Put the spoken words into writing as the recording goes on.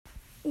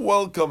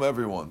Welcome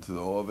everyone to the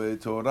Ove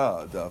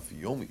Torah Daf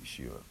Yomi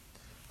Shiur.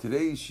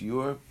 Today's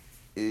Shiur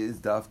is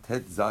Daf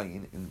Tet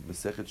Zayin in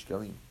Masechet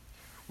Shkalim.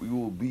 We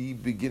will be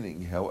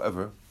beginning,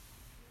 however,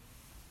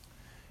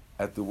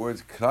 at the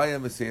words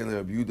Kraya Mesele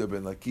Rabbi Yehuda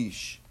ben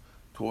Lakish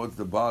towards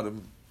the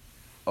bottom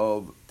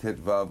of Tet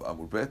Vav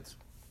Amud Bet.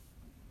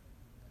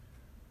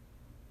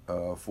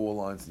 4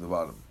 lines in the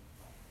bottom.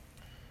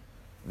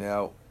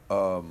 Now,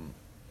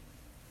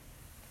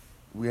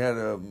 we had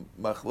a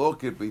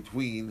machloket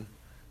between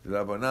the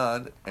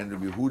Rabbanan and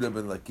Rabbi Yehuda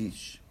ben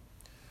Lakish.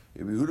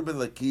 Rabbi Yehuda ben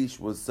Lakish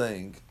was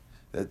saying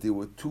that there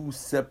were 2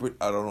 separate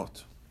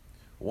aronot.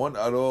 One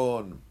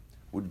aron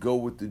would go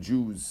with the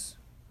Jews,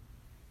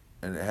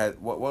 and it had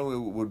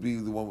one would be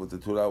the one with the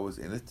Torah was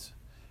in it,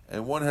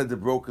 and one had the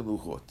broken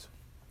luchot.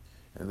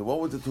 And the one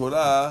with the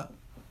Torah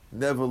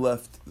never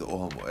left the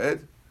Ohel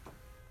Moed,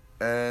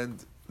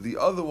 and the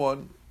other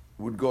one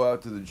would go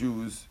out to the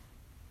Jews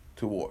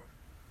to war.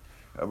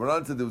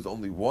 Rabbanan said there was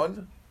only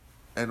one,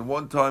 and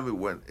one time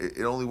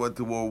it only went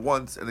to war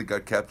once, and it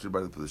got captured by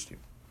the Philistine.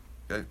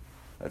 Okay,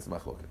 that's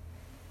machloket.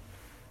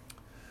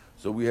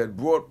 So we had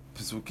brought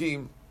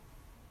Pesukim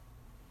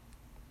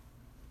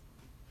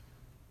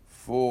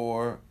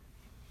for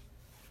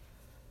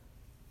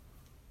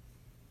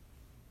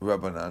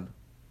Rabbanan,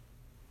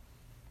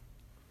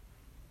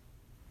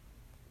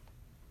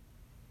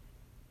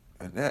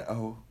 and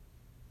now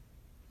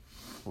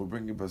we're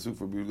bringing pasuk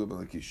for Rabbi Yehuda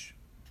ben Lakish.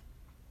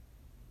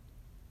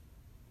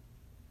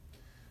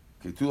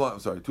 Okay, 2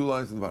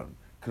 lines in the bottom.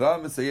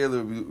 Kra Mesayel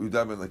Rabbi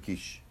Yehuda ben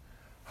Lakish.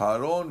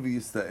 Haron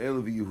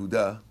v'Yisrael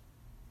v'Yehuda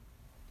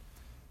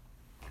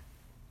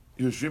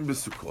Yoshim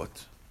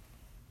b'Sukkot.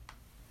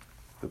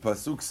 The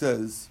pasuk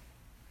says,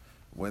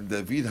 when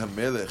David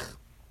HaMelech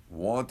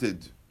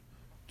wanted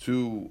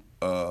to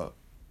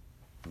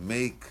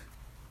make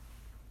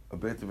a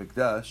Beit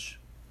HaMikdash,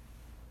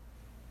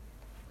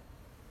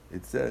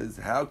 it says,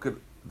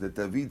 that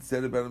David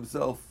said about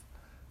himself,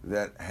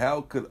 that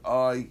how could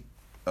I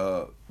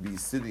be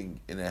sitting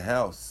in a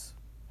house?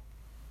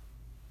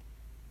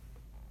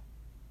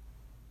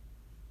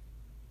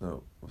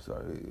 No, I'm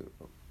sorry.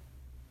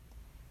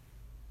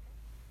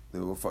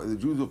 The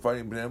Jews were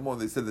fighting Bnei Ammon.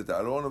 They said that the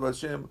Aron of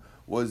Hashem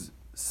was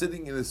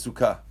sitting in a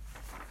sukkah.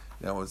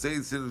 Now, when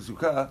saying sitting in a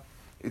sukkah,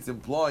 it's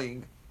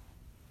implying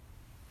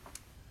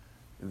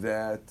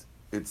that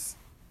it's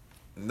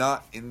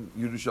not in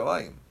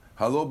Yerushalayim.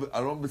 Halo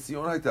Aron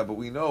b'Tzion Hayta, but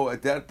we know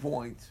at that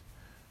point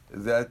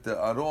that the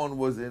Aron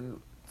was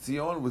in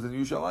Tzion, was in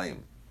Yerushalayim,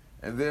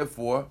 and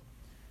therefore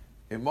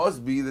it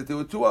must be that there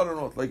were 2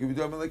 Aronot, like Rabbi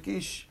Yehuda ben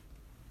Lakish,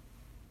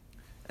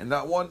 and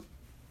not one.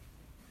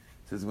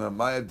 It says,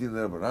 "Ma'aya din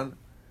leRabbanan,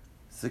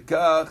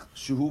 sekach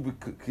shehu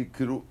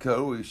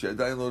b'karui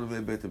she'adayin lo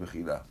nevei beit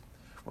ha'mechila."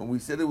 When we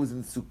said it was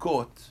in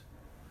Sukkot,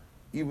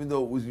 even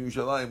though it was in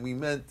Yerushalayim, we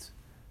meant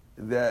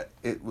that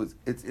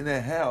it's in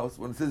a house.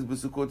 When it says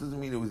b'Sukkot, doesn't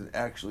mean it was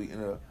actually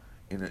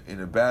in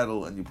a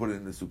battle and you put it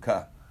in the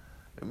sukkah.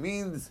 It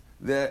means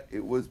that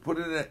it was put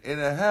in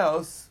a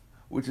house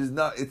which is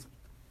not its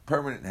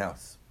permanent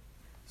house.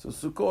 So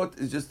Sukkot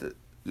is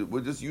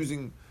we're just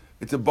using,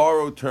 it's a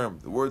borrowed term.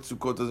 The word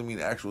Sukkot doesn't mean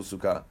actual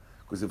sukkah,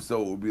 because if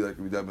so, it would be like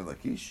Rabbi Yehuda ben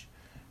Lakish.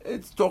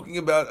 It's talking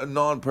about a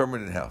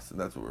non-permanent house, and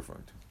that's what we're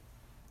referring to.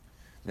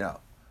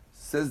 Now,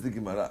 says the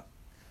Gemara,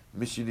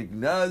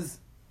 Mishinignaz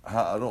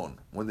ha'aron,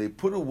 when they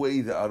put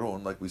away the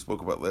aron, like we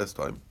spoke about last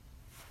time,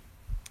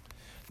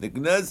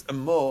 Nignaz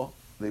amo,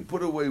 they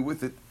put away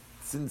with it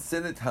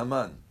Sinsenet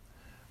Haman,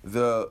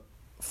 the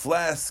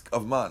flask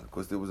of man,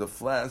 because there was a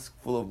flask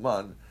full of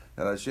man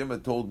that Hashem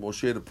had told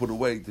Moshe to put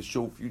away to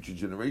show future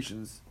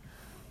generations,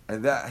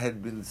 and that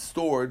had been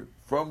stored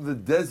from the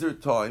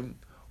desert time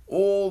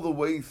all the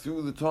way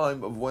through the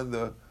time of when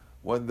the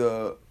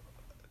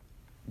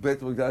Beit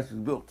HaMikdash was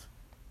built.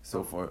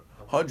 So for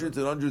hundreds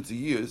and hundreds of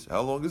years,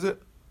 how long is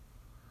it?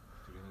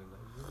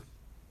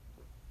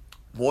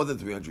 More than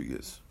 300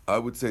 years. I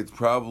would say it's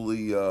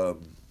probably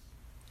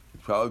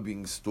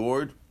being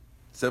stored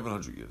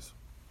 700 years.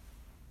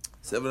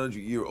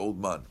 700-year-old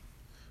man.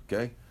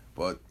 Okay?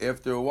 But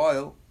after a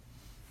while,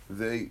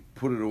 they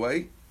put it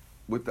away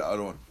with the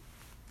Aron.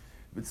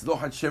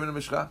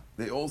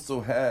 They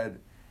also had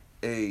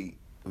a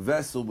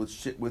vessel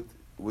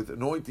with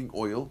anointing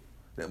oil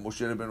that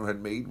Moshe Rabbeinu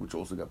had made, which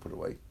also got put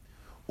away.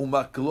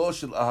 Umaklo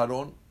shel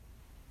Aharon,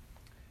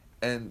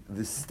 and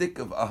the stick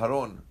of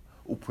Aharon,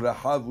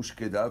 uprahav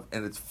ushkedav,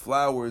 and its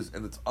flowers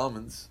and its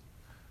almonds,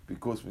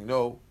 because we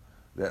know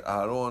that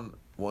Aharon,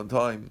 one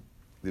time,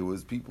 there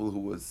was people who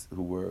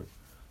were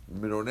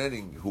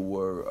mironening, who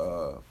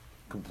were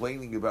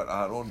complaining about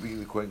Aharon being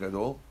the Kohen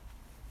Gadol,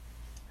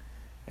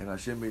 and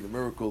Hashem made a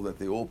miracle that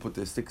they all put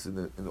their sticks in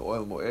the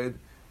Ohel Moed,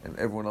 and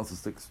everyone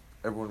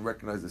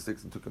recognized the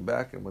sticks and took them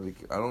back. And when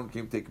Aharon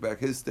came to take back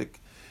his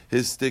stick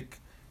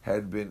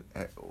had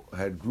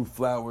grew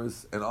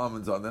flowers and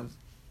almonds on them,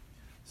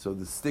 so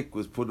the stick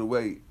was put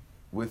away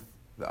with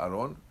the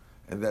Aharon,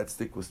 and that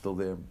stick was still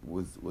there,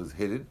 was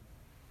hidden.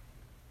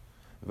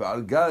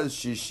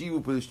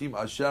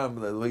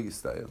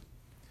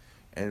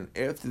 And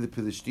after the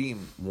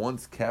Philistine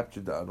once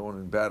captured the Aron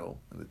in battle,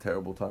 in the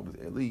terrible time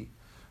with Eli,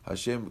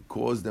 Hashem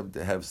caused them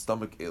to have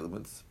stomach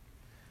ailments,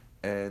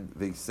 and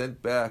they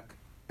sent back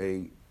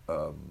a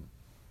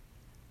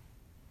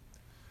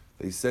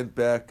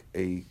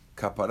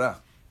kapara,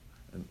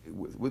 and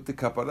with the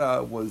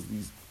kapara was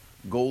these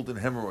golden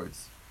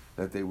hemorrhoids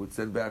that they would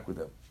send back with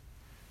them,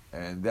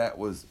 and that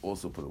was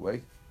also put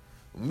away.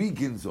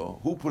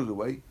 Miginzo, who put it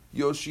away?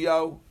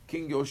 Yoshiao,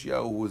 King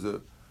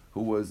Yoshiao,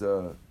 who was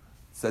a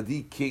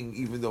Sadiq king,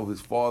 even though his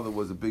father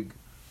was a big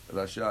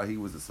Rasha, he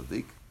was a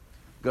Sadiq.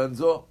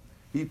 Ganzo,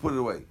 he put it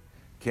away.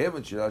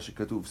 Kevin Shirash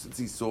Katuf, since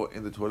he saw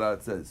in the Torah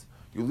it says,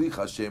 Yulich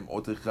Hashem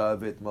otecha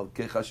vet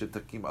malkecha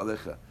shetakim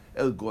alecha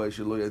el goy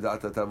shelo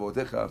yadata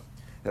tavotecha,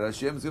 that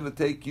Hashem is going to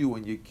take you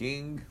and your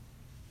king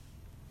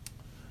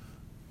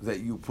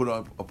that you put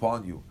up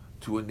upon you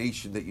to a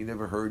nation that you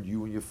never heard,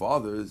 you and your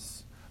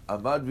fathers.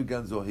 Amad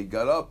v'ganzo, he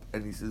got up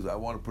and he says, I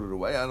want to put it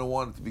away, I don't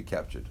want it to be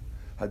captured.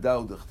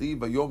 Hadau d'chtiv,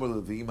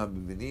 vayomer leviim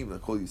ha'mevinim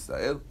l'kol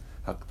Yisrael,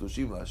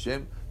 ha'ktoshim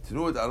la'Hashem,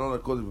 tenu et Aron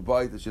ha'kodesh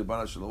b'bayit asher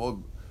bana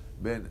Shlomo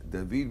ben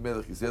David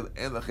melech Yisrael,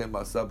 en lachem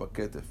ma'aseh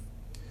b'ketef.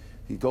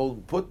 He told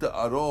him, put the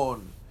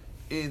Aron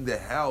in the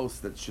house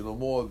that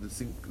Shlomo,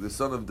 the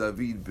son of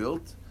David,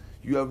 built.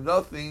 You have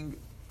nothing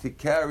to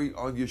carry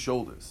on your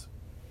shoulders.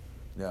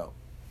 Now,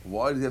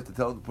 why did he have to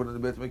tell him to put it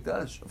in the Beit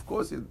HaMikdash? Of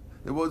course, it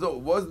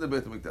wasn't the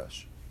Beit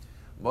HaMikdash.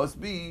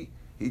 Must be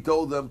he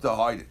told them to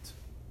hide it.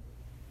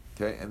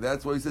 Okay, and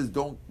that's why he says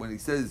don't. When he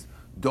says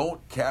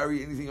don't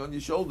carry anything on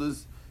your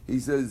shoulders,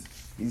 he's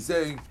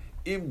saying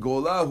im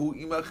golahu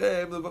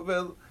imachem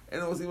levavel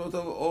and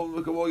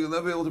you'll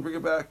never be able to bring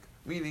it back.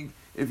 Meaning,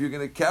 if you're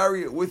going to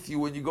carry it with you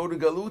when you go to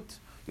Galut,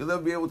 you'll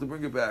never be able to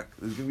bring it back.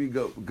 There's going to be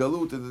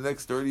Galut in the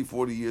next 30,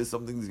 40 years.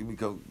 Something's going to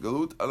become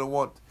Galut. I don't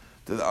want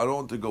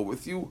to go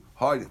with you.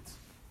 Hide it.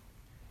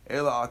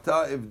 Ela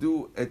ata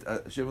evdu et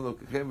Hashem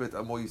Elokeichem vet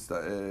amo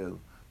Yisrael.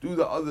 Do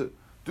the other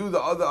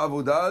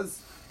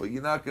avodas, but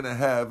you're not going to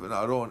have an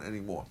Aron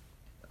anymore.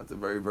 That's a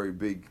very, very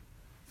big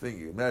thing.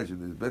 You imagine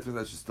the Beit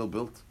HaMikdash is still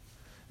built,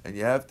 and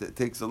it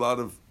takes a lot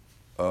of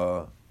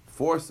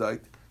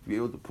foresight to be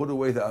able to put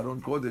away the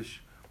Aron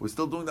Kodesh. We're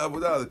still doing the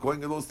avodah. The Kohen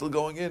Gadol is still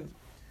going in,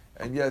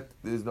 and yet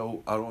there's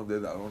no Aron there.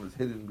 The Aron is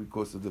hidden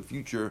because of the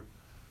future.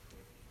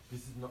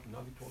 This is not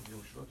Navi told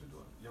Yoshua to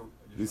do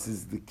it. This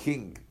is the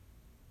king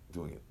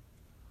doing it.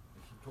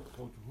 He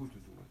told who to do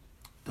it?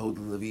 Told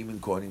the Levim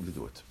and Kohanim to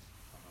do it.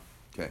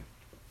 Okay.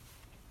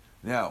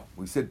 Now,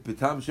 we said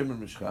Pitam Shem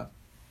and Mishcha.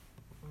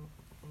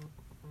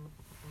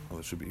 Oh,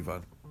 it should be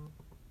Ivan.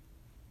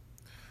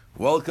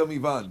 Welcome,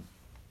 Ivan.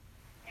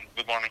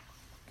 Good morning.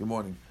 Good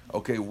morning.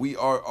 Okay, we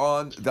are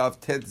on Daf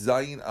Tet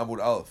Zayin Amud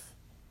Aleph.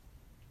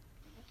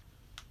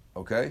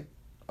 Okay?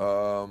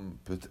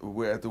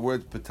 We're at the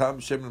word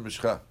Pitam Shem and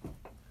Mishcha.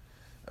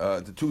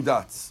 The two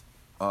dots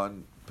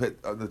on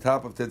the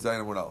top of Tet Zayin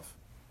Amud Aleph.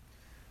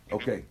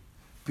 Okay.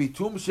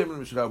 Pitum Shem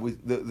and Mishcha,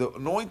 with the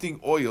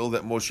anointing oil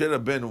that Moshe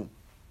Rabbeinu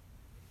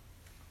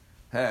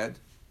had,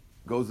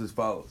 goes as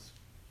follows.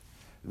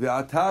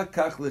 Ve'ata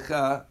kach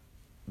lecha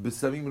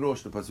b'samim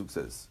rosh, the pasuk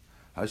says.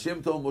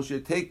 Hashem told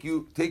Moshe, take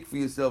for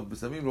yourself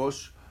b'samim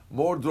rosh,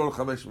 more drol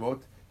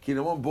 500,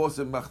 kinamon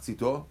bosem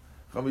machzito,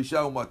 5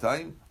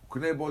 u'matayim,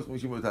 uknei bos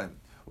 50 u'matayim,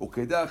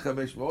 ukedah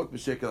 500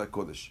 b'shekel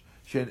HaKodesh,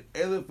 shen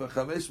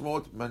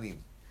 1,500 manim.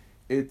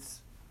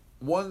 It's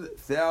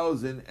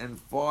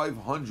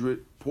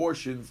 1,500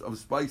 portions of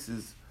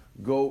spices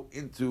go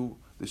into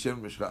the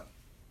Shem Mishcha.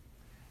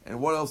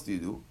 And what else do you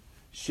do?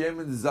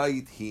 Shemen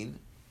Zayit Hin,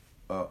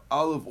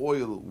 olive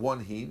oil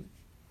 1 hin.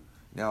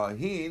 Now a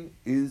hin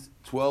is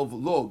 12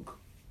 log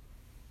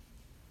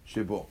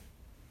shebo.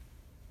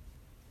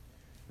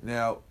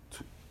 Now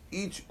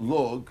each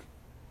log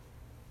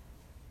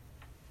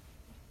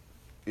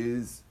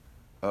is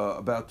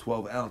about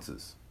 12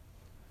 ounces.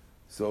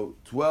 So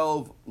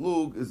 12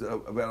 lug is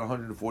about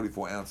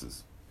 144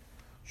 ounces.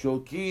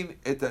 Sholkin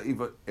et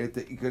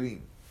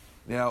ikarim.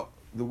 Now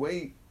the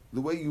way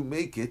you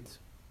make it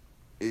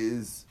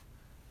is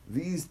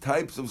these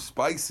types of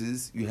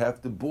spices, you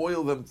have to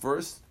boil them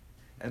first,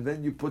 and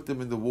then you put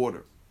them in the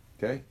water.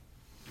 Okay?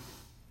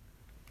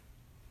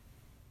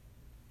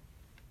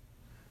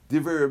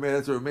 Divrei Rameir,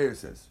 that's what Rameir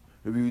says.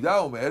 Rabbi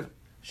Yehuda Omer,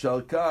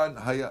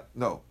 Shalkan haya.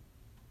 No.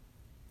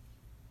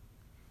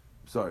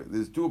 Sorry,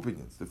 there's two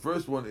opinions. The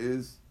first one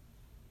is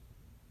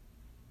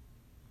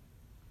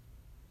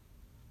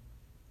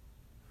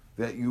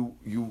that you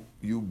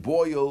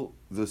boil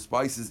the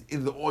spices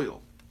in the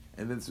oil,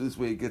 and then so this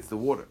way it gets the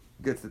water,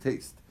 gets the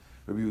taste.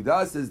 Rabbi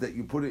Yehuda says that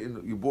you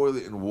boil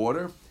it in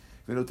water.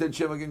 Then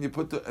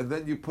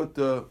you put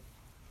the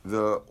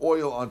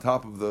oil on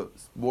top of the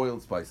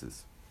boiled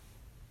spices.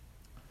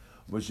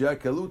 When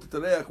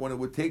it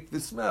would take the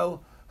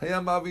smell,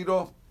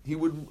 he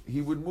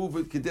would move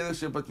it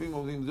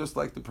just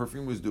like the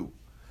perfumers do.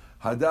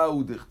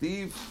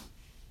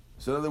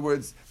 So in other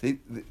words,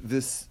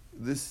 this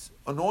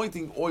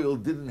anointing oil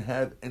didn't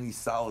have any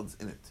solids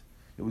in it.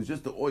 It was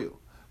just the oil.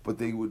 But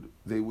they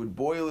would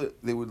boil it,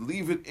 they would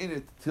leave it in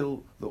it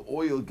till the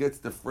oil gets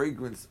the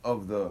fragrance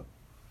of the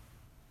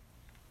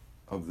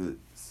the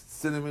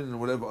cinnamon and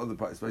whatever other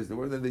spice there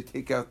were. Then they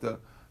take out the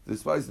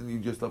spice and you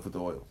just stuff it to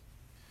oil.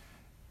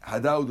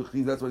 Hadau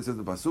d'chli, that's what it says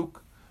in the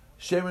pasuk.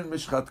 Shemen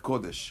mishchat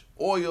kodesh,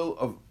 oil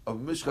of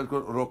mishchat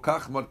kodesh,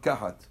 rokach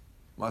markahat,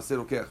 maaser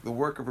rokach, the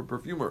work of a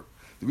perfumer.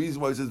 The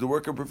reason why it says the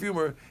work of a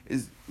perfumer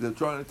is they're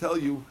trying to tell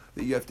you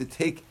that you have to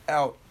take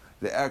out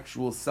the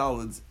actual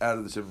solids out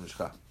of the shemen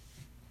mishchat.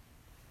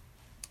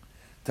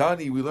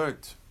 Tani, we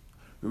learned.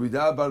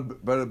 Rida bar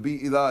Rabbi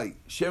Ilai,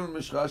 shemen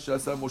mishchat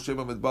shasa Moshe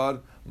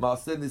b'midbar,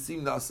 maaser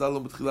nisim na'asa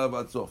lo b'tchila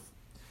v'ad sof.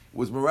 It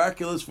was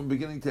miraculous from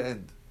beginning to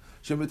end.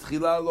 In the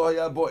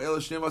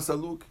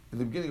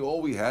beginning,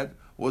 all we had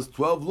was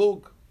 12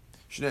 lug.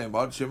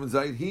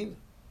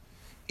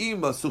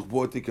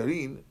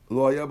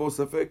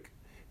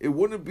 It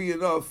wouldn't be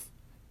enough,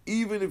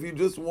 even if you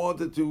just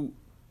wanted to.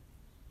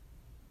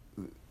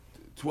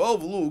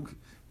 12 lug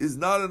is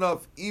not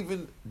enough,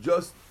 even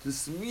just to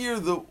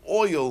smear the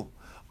oil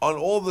on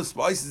all the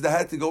spices that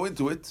had to go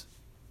into it.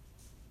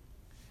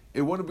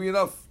 It wouldn't be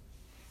enough,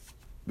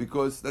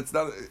 because that's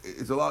not.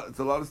 It's a lot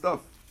of stuff.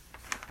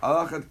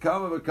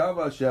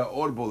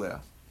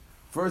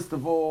 First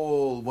of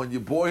all, when you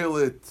boil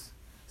it,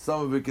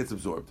 some of it gets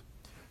absorbed.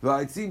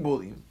 And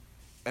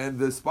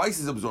the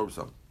spices absorb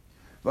some.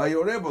 And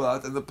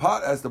the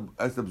pot has to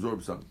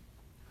absorb some.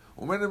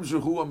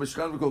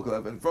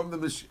 And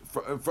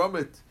from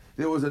it,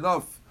 there was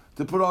enough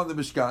to put on the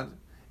Mishkan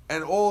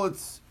and all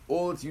its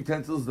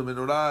utensils, the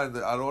menorah and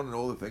the aron and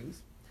all the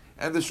things,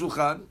 and the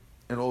shulchan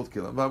and all the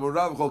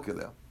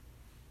kilim.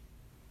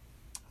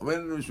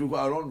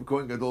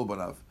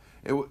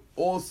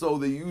 Also,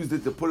 they used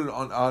it to put it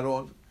on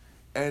Aaron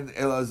and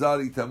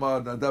Elazar,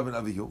 Tamar, Nadav, and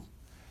Avihu,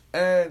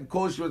 and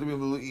Kol Shvat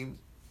Miluim.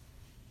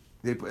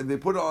 They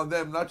put it on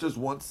them not just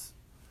once.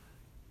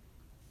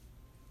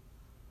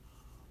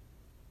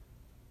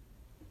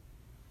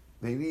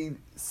 They need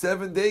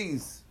 7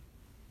 days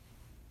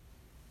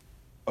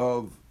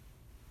of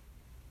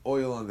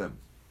oil on them.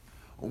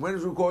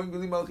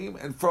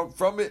 And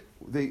from it,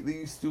 they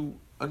used to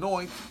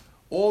anoint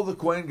all the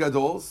Kohen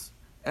Gadols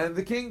and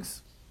the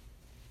kings.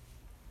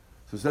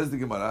 So says the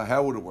Gemara,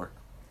 how would it work?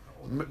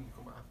 All the king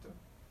come after?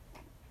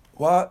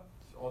 What?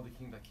 All the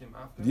king that came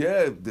after?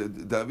 Yeah,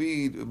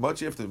 David,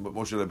 much after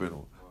Moshe Rabbeinu.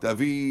 Wow.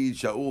 David,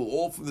 Shaul,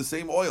 all from the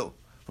same oil,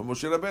 from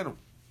Moshe Rabbeinu.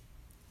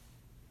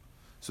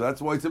 So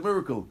that's why it's a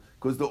miracle.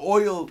 Because the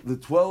oil, the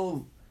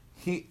 12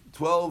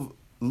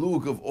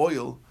 lug of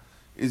oil,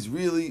 is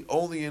really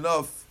only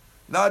enough,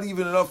 not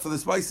even enough for the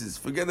spices.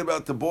 Forget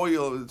about the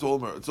boil, it's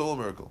all a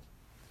miracle.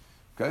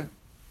 Okay?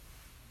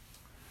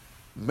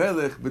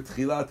 Melech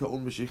betchilat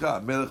ha'on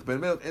meshicha. Melech ben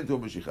melech ento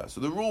meshicha. So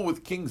the rule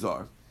with kings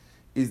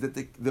is that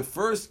the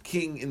first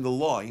king in the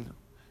line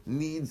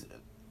needs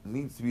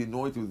to be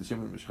anointed with the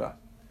shemen mishcha.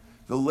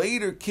 The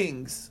later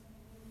kings,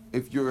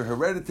 if you're a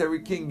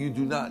hereditary king, you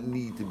do not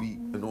need to be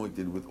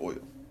anointed with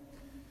oil.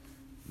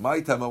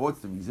 My time, what's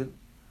the reason?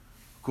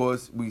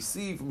 Because we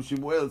see from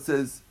Shemuel, it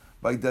says,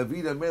 by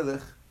David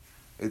HaMelech,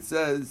 it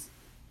says,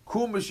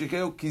 Kum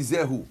meshicheu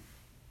kizehu.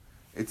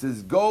 It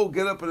says, go,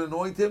 get up and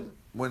anoint him.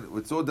 When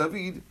we saw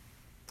David,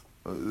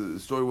 the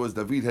story was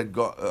David had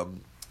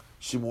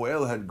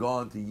Shemuel had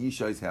gone to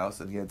Yishai's house,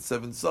 and he had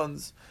 7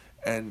 sons,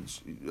 and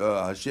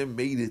Hashem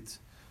made it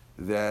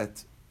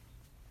that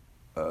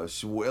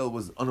Shemuel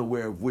was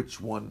unaware of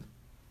which one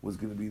was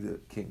going to be the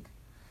king.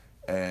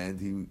 And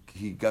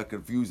he got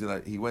confused,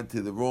 and he went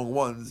to the wrong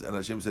ones, and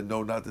Hashem said,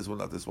 no, not this one,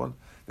 not this one.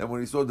 Then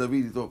when he saw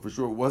David, he thought for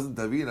sure it wasn't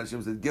David, and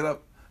Hashem said, get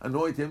up,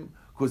 anoint him,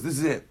 because this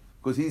is it,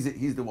 because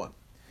he's the one.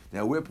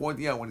 Now we're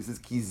pointing out when he says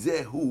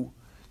kizehu,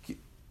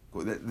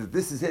 that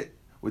this is it.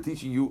 We're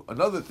teaching you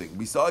another thing.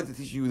 Besides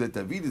teaching you that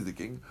David is the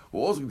king,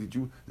 we're also going to teach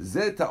you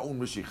zeh ta'un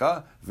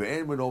meshicha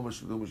ve'en meno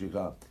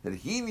meshicha, that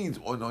he needs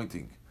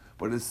anointing,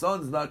 but his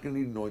son's not going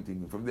to need anointing.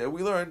 And from there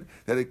we learn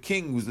that a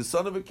king who's the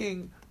son of a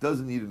king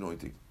doesn't need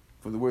anointing.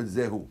 From the word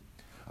zehu.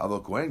 Alo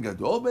kohen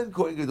gadol ben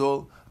kohen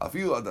gadol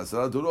afilu ad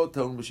asara dorot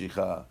ta'un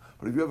meshicha.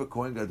 But if you have a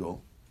kohen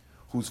gadol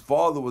whose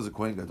father was a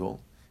kohen gadol,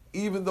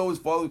 even though his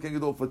father was kohen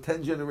gadol for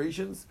 10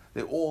 generations,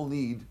 they all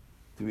need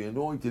to be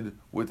anointed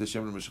with the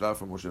shemen mishcha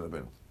from Moshe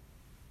Rabbeinu.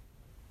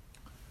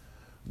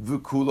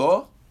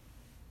 V'kulo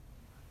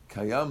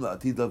kayam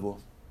la'atid lavo.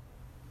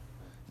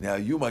 Now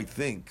you might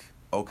think,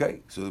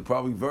 okay, so there's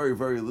probably very,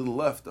 very little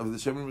left of the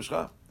shemen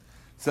mishcha.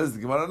 Says the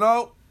Gemara,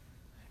 no,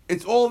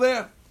 it's all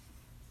there.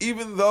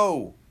 Even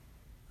though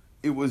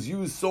it was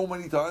used so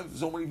many times for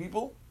so many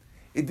people,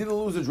 it didn't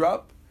lose a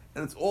drop,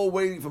 and it's all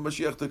waiting for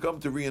Mashiach to come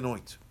to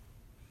re-anoint.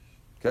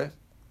 Okay?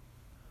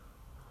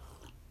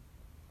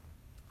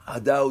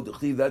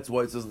 That's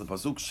why it says in the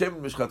pasuk,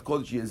 Shemen Mishchat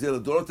Kodesh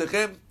Yezel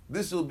Dorotechem.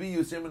 This will be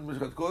your Shemen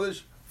Mishchat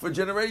Kodesh for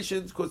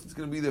generations, because it's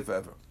going to be there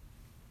forever.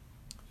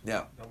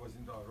 Now, that was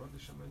in the Aron, the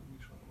Shemen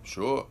Mishchat.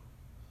 Sure.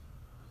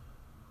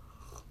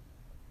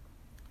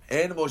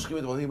 And El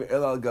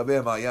Al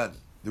Gabeh Mayan.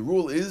 The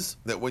rule is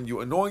that when you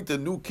anoint a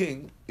new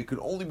king, it can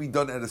only be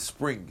done at a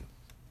spring.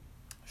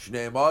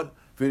 Shneimad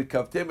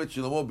v'kavtem et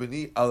Shlomo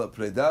b'ni ala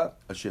preda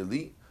asher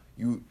li.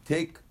 You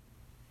take,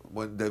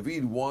 when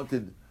David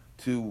wanted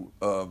to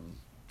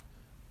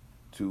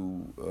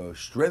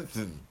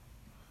strengthen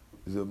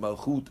the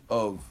malchut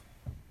of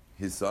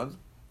his son,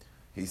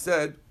 he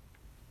said,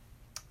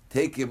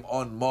 take him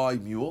on my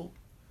mule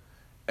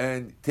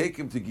and take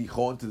him to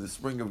Gichon, to the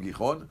spring of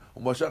Gichon.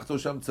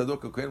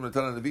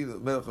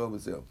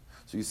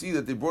 So you see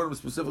that they brought him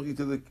specifically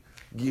to the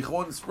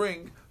Gichon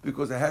spring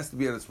because it has to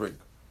be at a spring.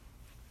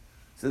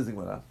 Says the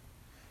Gemara.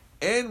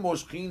 And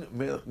Moshchin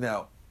Melech.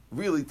 Now,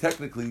 really,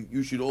 technically,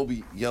 you should all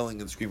be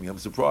yelling and screaming. I'm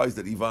surprised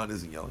that Ivan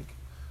isn't yelling.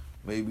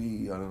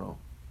 Maybe, I don't know.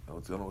 I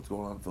don't know what's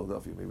going on in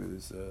Philadelphia. Maybe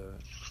there's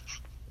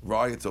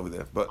riots over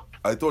there. But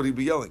I thought he'd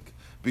be yelling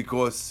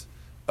because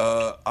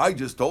I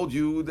just told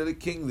you that a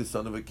king, the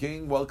son of a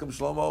king, welcome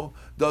Shlomo,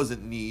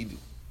 doesn't need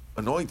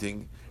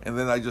anointing. And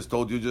then I just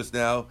told you just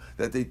now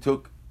that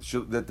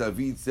that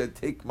David said,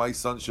 take my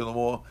son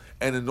Shlomo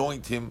and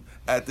anoint him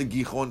at the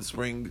Gichon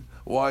spring.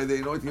 Why are they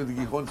anointing him at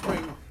the Gichon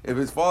spring? If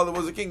his father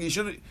was a king, he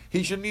shouldn't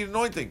need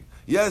anointing.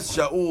 Yes,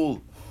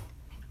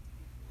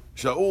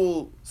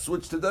 Shaul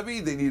switched to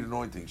David, they need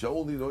anointing.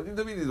 Shaul needs anointing,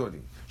 David needs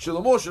anointing.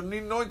 Shlomo shouldn't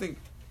need anointing.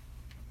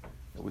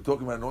 And we're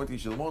talking about anointing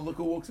Shlomo, look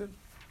who walks in.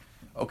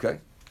 Okay.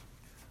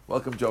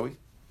 Welcome, Joey.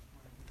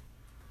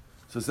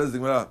 So it says the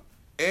Gemara.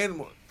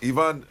 And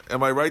Ivan,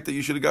 am I right that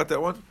you should have got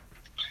that one?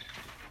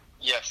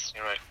 Yes,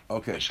 you're right.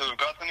 Okay. I should have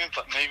gotten it,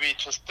 but maybe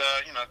just,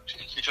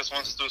 he just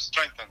wants to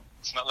strengthen.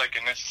 It's not like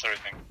a necessary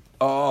thing.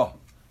 Oh,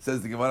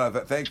 says the Gemara.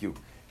 Thank you.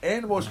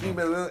 And the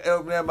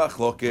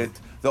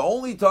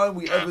only time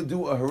we ever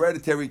do a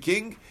hereditary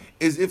king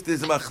is if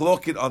there's a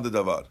machloket on the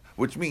davar,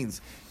 which means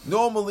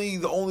normally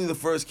only the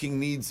first king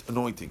needs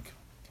anointing.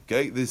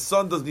 Okay, the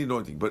son doesn't need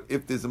anointing, but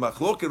if there's a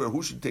machloket or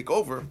who should take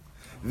over,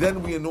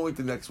 then we anoint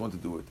the next one to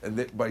do it. And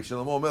by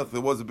Shlomo Melech, there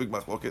was a big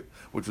machloket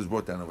which was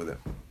brought down over there.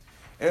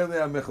 And they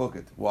have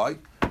machloket. Why?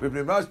 Why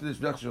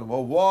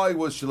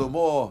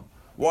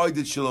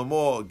did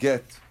Shlomo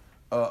get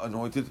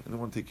anointed?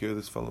 Anyone take care of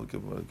this fellow?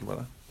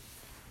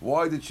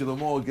 Why did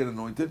Shlomo get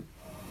anointed?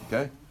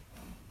 Okay.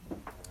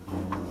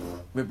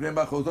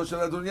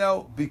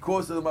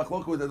 Because of the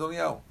machloket with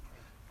Adoniyahu.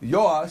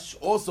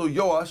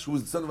 Yoash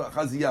was the son of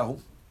Achaziyahu.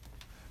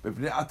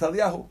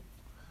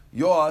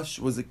 Yoash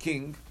was a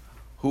king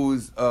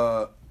whose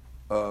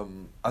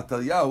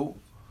Atalyahu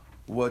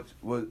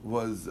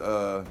was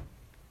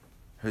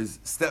his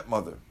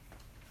stepmother.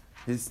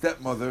 His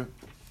stepmother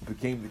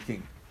became the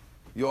king.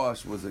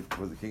 Yoash was a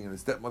king, and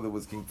his stepmother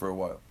was king for a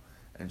while,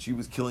 and she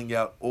was killing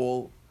out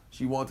all.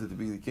 She wanted to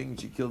be the king, and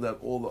she killed out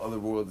all the other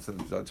royal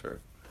descendants besides her,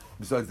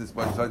 besides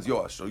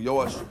Yoash. So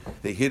Yoash,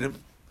 they hid him,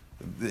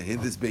 they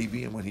hid this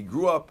baby, and when he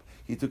grew up,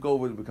 he took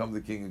over to become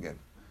the king again.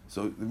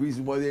 So the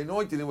reason why they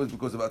anointed him was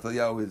because of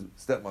Atalyahu, his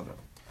stepmother,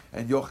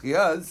 and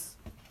Yoachaz,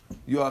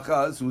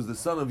 who was the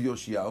son of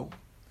Yoshiyahu,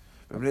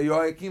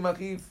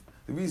 the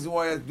reason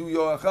why I had to do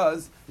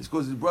Yoachaz is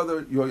because his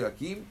brother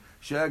Yoakim,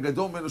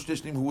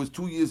 who was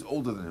 2 years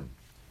older than him.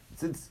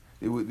 Since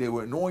they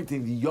were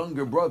anointing the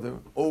younger brother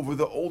over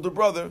the older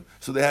brother,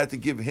 so they had to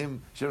give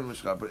him Shemin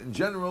Mishcha. But in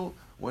general,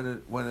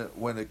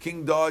 when a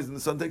king dies and the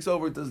son takes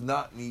over, it does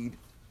not need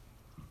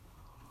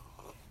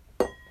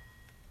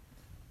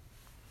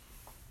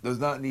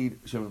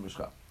Shemin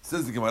Mishcha.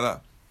 Says the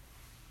Gemara,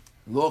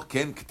 Lo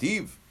ken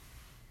k'tiv.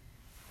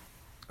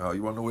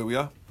 You want to know where we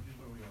are?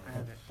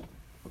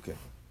 Okay.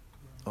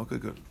 Okay,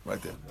 good.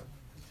 Right there.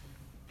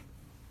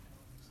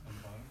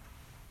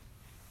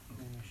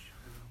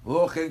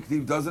 Lo chen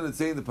k'tiv, doesn't it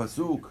say in the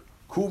pasuk,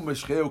 Kum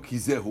meshcheo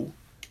kizehu?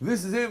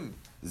 This is him.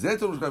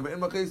 Zetul meshcha, ve'en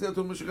machei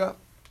zetul meshcha.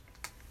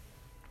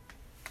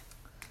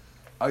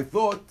 I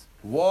thought,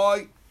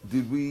 why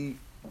did we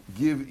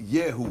give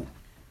Yehu?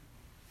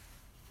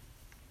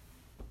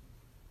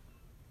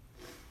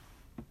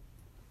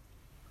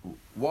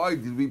 Why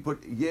did we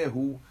put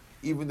Yehu,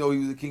 even though he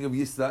was the king of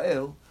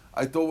Yisrael?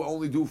 I thought we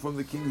only do from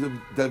the kings of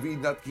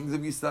David, not kings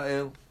of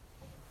Yisrael.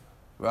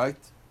 Right?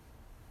 It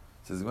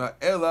says,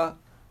 Ela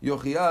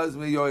Yochiaz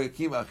me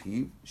Yoakim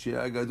achiv,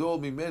 she'agadol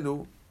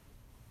mimenu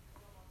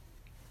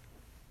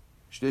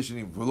shtei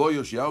shanim, v'lo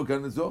Yoshiyahu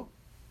kan ezo.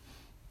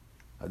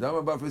 Adam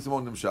haba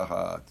f'isimon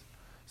nimshachat.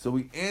 So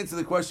we answer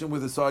the question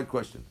with a side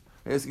question.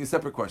 We're asking a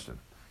separate question.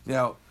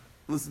 Now,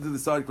 listen to the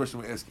side question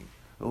we're asking.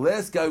 The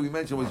last guy we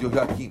mentioned was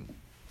Yoakim.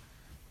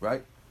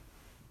 Right?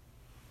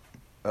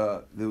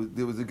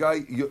 There was a guy,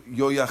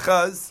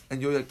 Yoachaz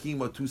and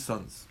Yoakim are two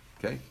sons,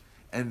 okay?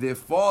 And their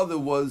father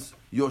was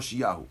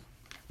Yoshiyahu.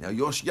 Now,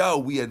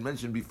 Yoshiyahu, we had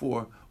mentioned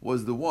before,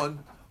 was the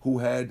one who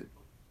had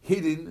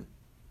hidden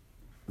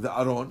the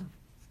Aron,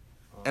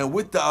 and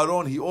with the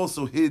Aron, he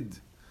also hid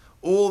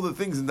all the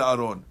things in the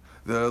Aron,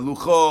 the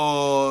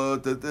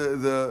luchot,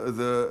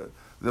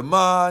 the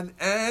man,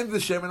 and the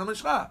Shemin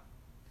HaMishcha.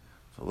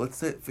 So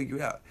let's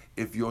figure out,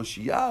 if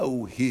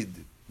Yoshiyahu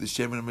hid the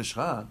Shemin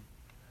HaMishcha,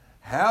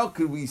 how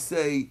could we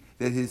say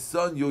that his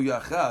son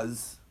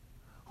Yoachaz,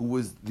 who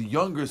was the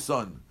younger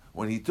son,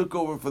 when he took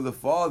over for the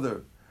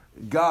father,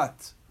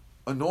 got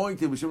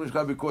anointed with Shemin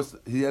HaMishcha because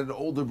he had an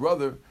older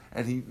brother,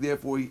 and there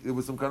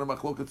was some kind of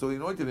machloket, so he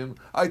anointed him?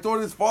 I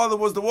thought his father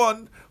was the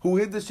one who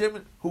hid the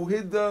Shemin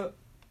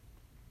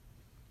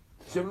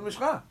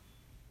HaMishcha.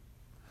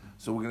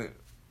 So we're gonna.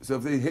 So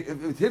if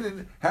it's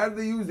hidden, how did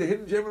they use the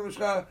hidden Shemen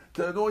Mishcha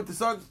to anoint the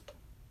son?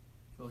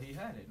 Well, he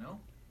had it, no?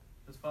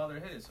 His father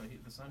hid it, so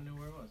the son knew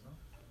where it was, no?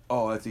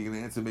 Oh, that's you're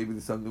gonna answer. Maybe the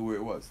son knew where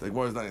it was. Like,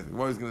 Gemara's not anything.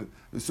 Gemara's gonna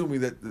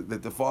assuming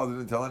that the father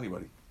didn't tell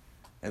anybody,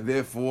 and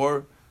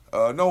therefore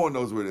no one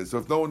knows where it is. So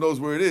if no one knows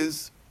where it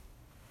is,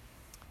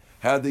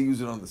 how did they use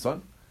it on the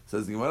son?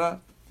 Says the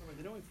Gemara.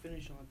 Didn't we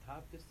finish on the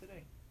top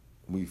yesterday?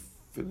 We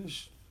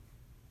finished.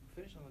 We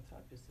finished on the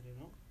top yesterday,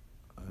 no?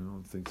 I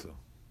don't think so.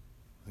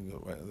 I think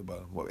right at the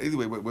bottom. Well,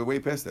 anyway, we're way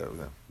past that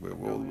now. We're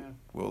all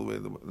the way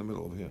in the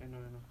middle over here. I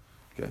know.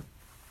 Okay.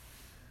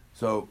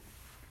 So,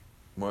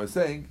 what I was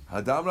saying,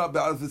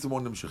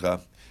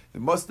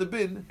 it must have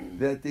been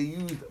that they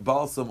used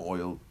balsam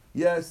oil.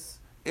 Yes,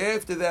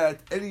 after that,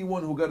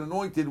 anyone who got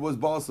anointed was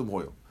balsam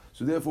oil.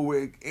 So therefore,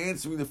 we're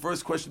answering the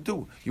first question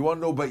too. You want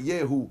to know about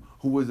Yehu,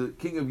 who was a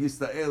king of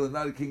Yisrael and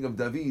not a king of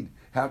David?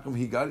 How come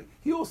he got it?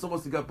 He also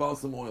must have got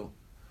balsam oil.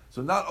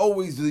 So not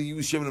always do they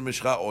use Shemen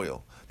Mishcha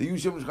oil. They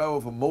use Shemen Mishcha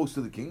oil for most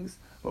of the kings,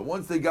 but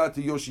once they got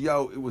to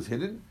Yoshiyahu, it was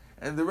hidden,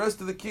 and the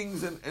rest of the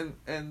kings and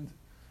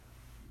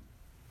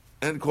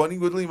Kohanim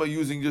Gedolim are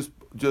using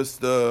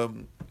just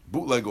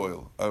bootleg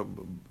oil,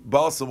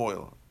 balsam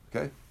oil.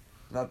 Okay,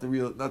 not the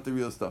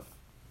real stuff.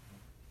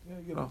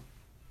 Yeah,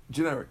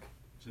 generic.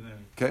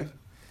 Okay.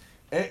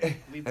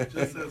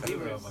 Just says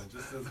good, Rabbi.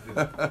 Just says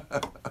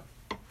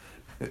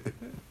good.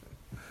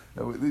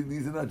 No,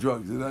 these are not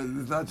drugs.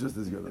 It's not just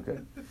as good. Okay.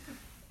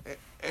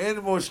 And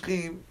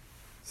moshchim.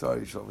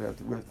 Sorry, Shalom. We have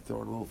to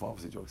throw in a little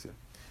pharmacy jokes here.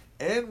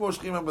 And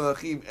moshchim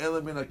hamelachim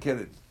elam min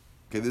hakeren.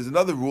 Okay. There's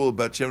another rule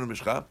about Shemen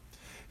Mishcha,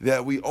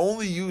 that we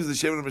only use the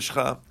Shemen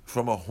Mishcha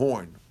from a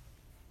horn.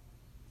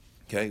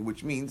 Okay,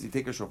 which means you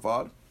take a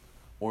shofar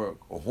or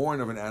a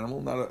horn of an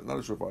animal, not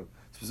a shofar,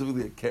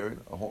 specifically a keren,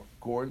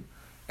 corn,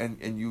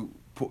 and you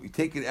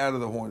take it out of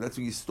the horn. That's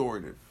when you store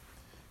it in.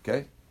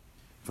 Okay,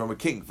 from a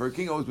king. For a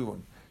king, always be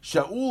one.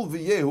 Shaul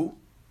v'Yehu,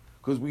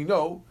 because we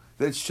know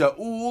that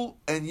Shaul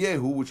and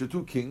Yehu, which are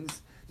two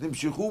kings,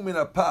 nimshechu min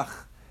apach,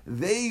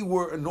 they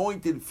were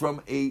anointed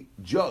from a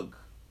jug.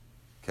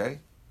 Okay,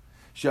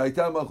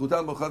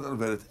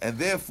 and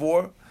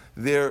therefore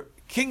their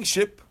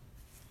kingship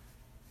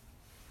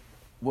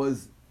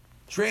was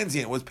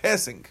transient, was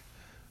passing.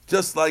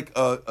 Just like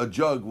a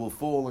jug will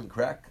fall and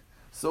crack,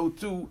 so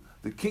too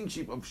the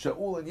kingship of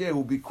Shaul and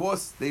Yehu,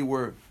 because they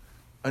were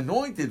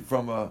anointed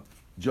from a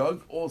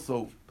jug,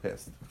 also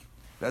passed.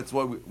 That's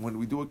why when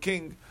we do a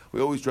king,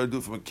 we always try to do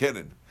it from a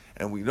keren.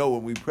 And we know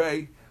when we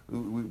pray,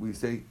 we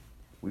say,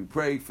 we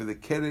pray for the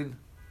keren,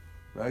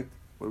 right?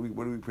 What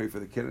do we pray for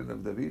the keren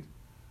of David?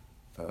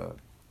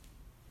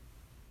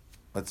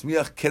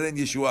 Matzmiach keren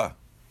Yeshua.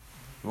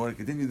 You want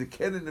to continue the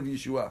keren of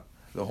Yeshua.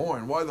 The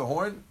horn. Why the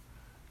horn?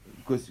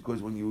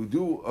 Because when you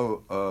do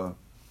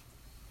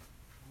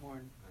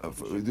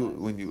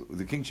when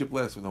the kingship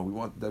lasts, no, we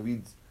want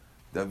David's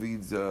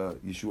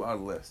Yeshua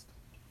to last.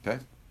 Okay.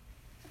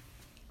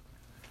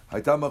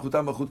 הייתה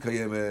מלכותה מלכות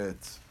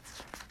קיימת.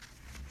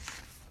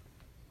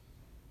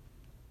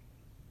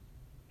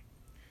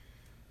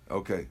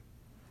 Okay.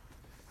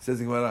 Says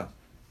the Gemara.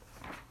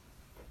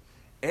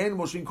 אין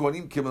מושכים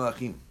כהנים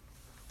כמלאכים.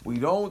 We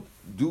don't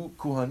do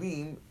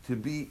kohanim to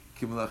be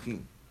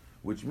כמלאכים,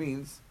 which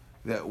means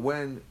that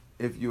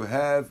if you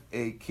have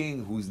a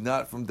king who's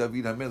not from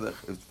David HaMelech,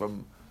 it's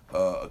from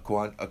a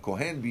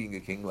kohen being a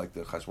king, like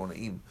the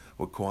Chashmonaim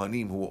or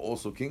kohanim who are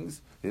also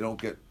kings, they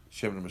don't get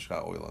Shemen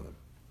Mishcha oil on them.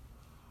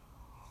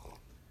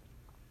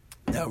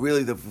 Now,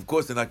 really, of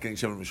course, they're not getting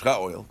Shemen Mishcha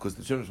oil, because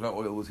the Shemen Mishcha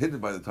oil was hidden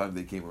by the time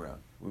they came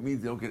around. Which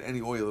means they don't get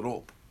any oil at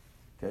all.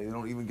 Okay, they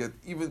don't even get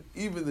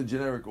even the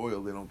generic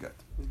oil. They don't get.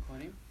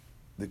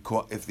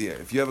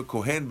 If you have a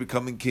kohen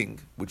becoming king,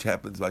 which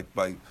happens like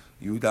by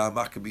Yehuda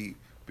Maccabee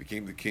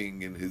became the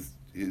king and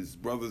his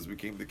brothers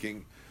became the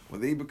king. When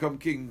they become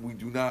king, we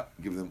do not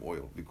give them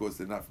oil because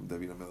they're not from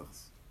David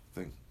HaMelech's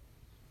thing.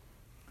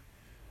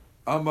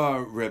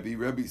 Amar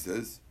Rebbe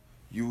says,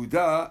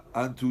 Yehuda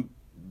antu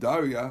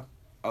Daria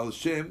al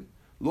Shem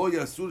lo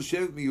yasur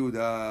shevet mi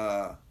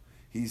Yehuda.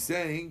 He's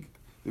saying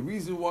the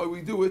reason why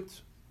we do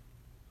it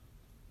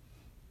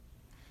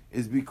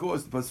is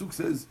because the pasuk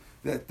says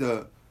that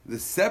the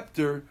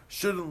scepter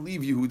shouldn't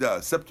leave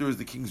Yehuda. Scepter is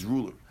the king's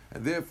ruler,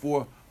 and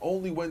therefore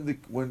only when the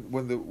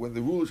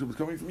rulership is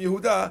coming from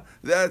Yehuda,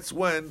 that's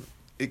when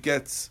it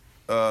gets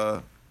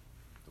the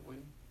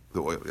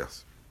oil.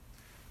 Yes,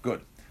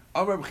 good.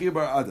 Amar B'chir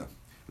Bar Ada,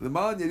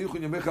 L'man Yerichon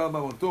Yamecha Al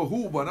Mamarto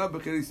Hu Banav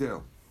B'cher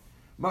Yisrael.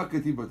 Ma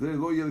Ketiv B'Torah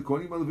Lo Yel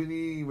Kohanim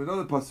Alvinim.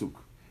 Another pasuk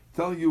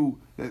telling you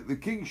that the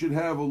king should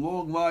have a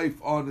long life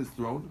on his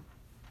throne,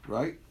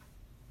 right?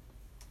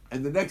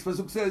 And the next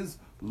pasuk says,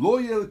 Lo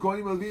Yel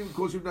Kohanim Alvinim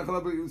Kol Shem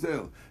Nachala B'Cher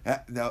Yisrael.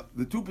 Now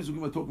the two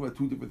pasukim are talking about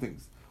two different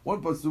things.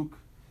 One pasuk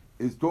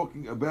is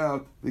talking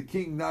about the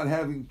king not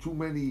having too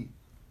many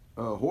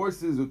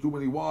horses or too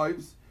many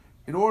wives,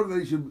 in order that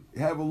he should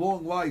have a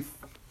long life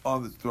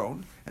on the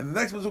throne. And the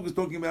next pasuk is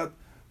talking about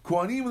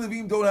Kohanim and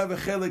Levim don't have a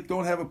chelik,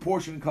 don't have a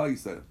portion in Klal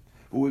Yisrael.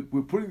 But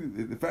we're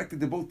putting the fact that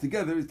they're both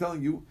together is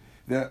telling you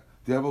that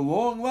they have a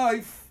long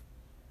life,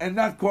 And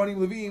not Kohanim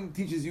Levim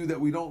teaches you that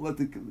we don't let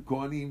the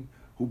Kohanim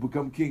who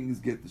become kings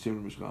get the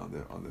Shem Mishkan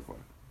on their fire.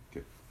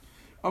 Okay.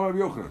 Amar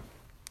Yochanan.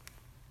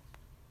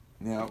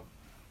 Now,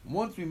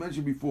 once we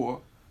mentioned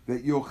before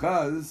that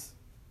Yochaz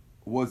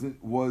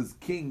was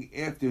king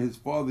after his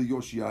father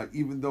Yoshia,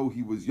 even though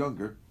he was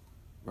younger,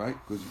 right?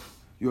 Because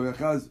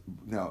Yochaz,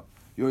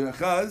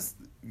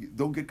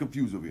 don't get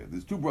confused over here.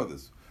 There's two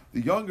brothers. The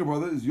younger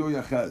brother is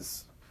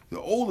Yochaz. The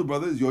older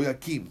brother is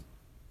Yoakim.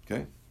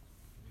 Okay?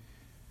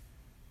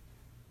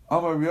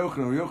 Amar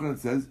Yochanan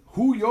says,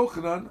 Hu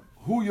Yochanan,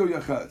 Hu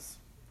Yochaz.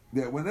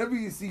 That whenever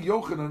you see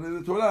Yochanan in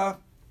the Torah,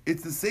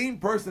 it's the same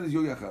person as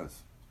Yochaz.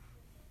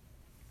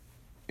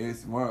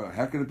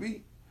 How can it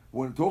be?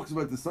 When it talks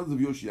about the sons of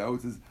Yoshiyahu,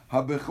 it says,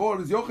 Ha-Bechor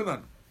is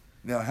Yochanan.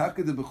 Now, how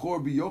could the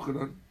Bechor be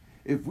Yochanan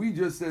if we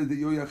just said that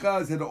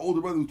Yochaz had an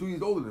older brother who was 2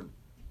 years older than him?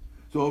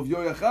 So if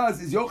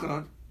Yochaz is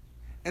Yochanan,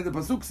 and the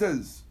Pasuk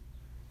says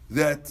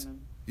that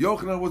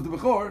Yochanan was the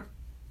Bechor,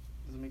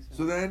 Doesn't make sense.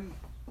 so then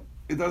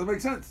it doesn't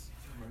make sense.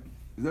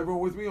 Is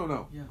everyone with me or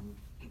no? Yeah.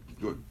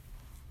 Good.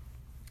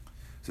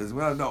 Says,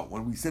 well, no.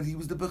 When we said he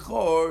was the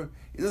Bechor,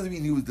 it doesn't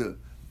mean he was the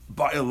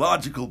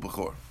biological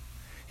Bechor.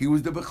 He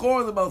was the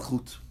Bechor of the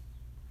Malchut.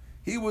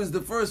 He was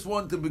the first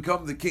one to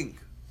become the king.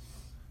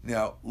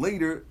 Now,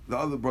 later, the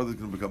other brother is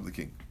going to become the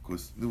king,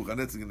 because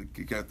Nebuchadnezzar is going to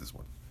kick out this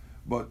one.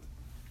 But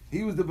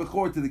he was the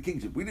Bechor to the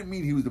kingship. We didn't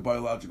mean he was the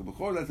biological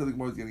Bechor. That's how the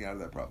Gemara is getting out of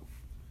that problem.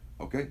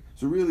 Okay?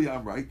 So really,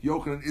 I'm right.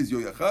 Yochanan is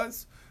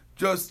Yochaz.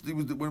 Just,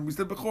 when we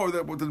said Bechor,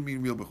 that doesn't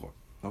mean real Bechor.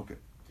 Okay.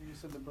 You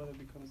said the brother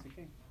becomes the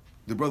king.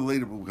 The brother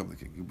later will become the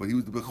king. But he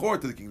was the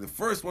Bechor to the king. The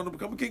first one to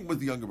become a king was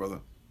the younger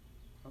brother.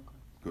 Okay.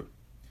 Good.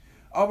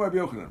 Amar Rabbi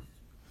Yochanan.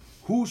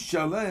 Hu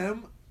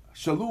Shalom,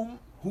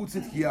 Hu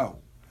Tzidkiyahu.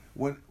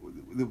 When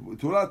the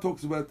Torah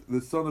talks about the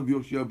son of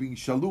Yoshia being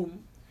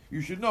Shalom, you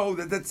should know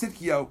that that's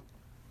Tzidkiyahu.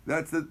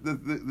 That's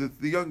the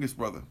youngest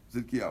brother,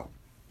 Tzidkiyahu,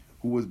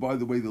 who was, by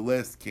the way, the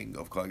last king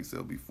of Klal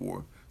Yisrael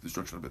before the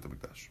destruction of Beit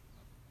HaMikdash.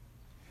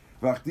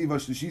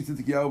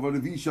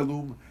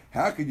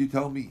 How can you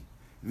tell me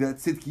that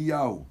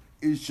Tzidkiyahu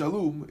is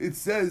Shalom? It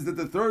says that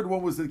the third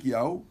one was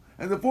Tzidkiyahu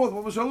and the fourth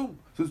one was Shalom.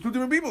 So it's two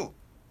different people.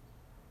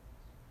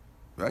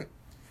 Right?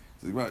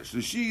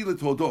 Shlishi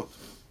L'Todot.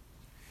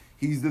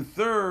 He's the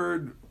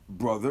third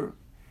brother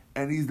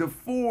and he's the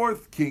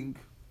fourth king.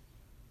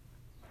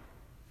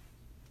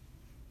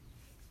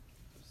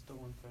 Still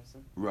one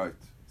person. Right.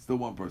 Still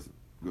one person.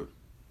 Good.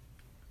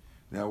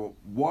 Now,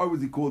 why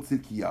was he called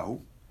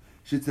Tzidkiyahu?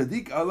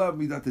 Shetzadik alav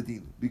midat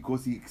hadin,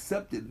 because he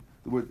accepted,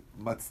 the word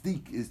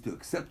matzdik is to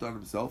accept on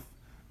himself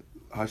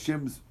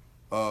Hashem's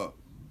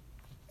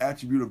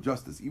attribute of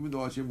justice. Even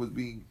though Hashem was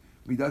being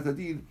midat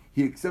hadin,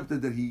 he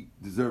accepted that he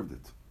deserved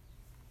it.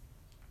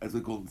 As they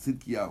call him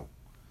Tzidkiyahu.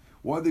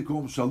 Why do they call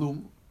him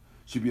Shalom?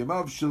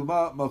 Shebiyamav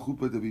Shalma Malchut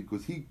Bet David,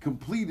 because he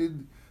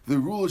completed the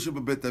rulership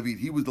of Bet David.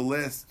 He was the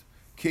last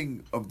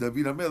king of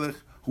David HaMelech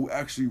who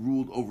actually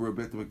ruled over a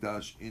Bet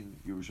HaMikdash in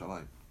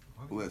Yerushalayim.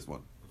 The last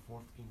one. The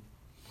fourth king.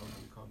 How do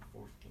you call the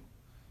fourth king?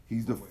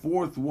 He's the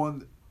fourth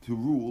one to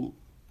rule.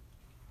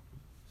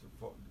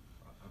 So,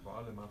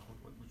 Baal Malchut,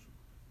 which?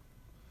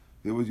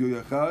 There was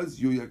Yoyachaz,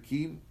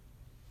 Yoyakim,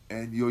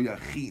 and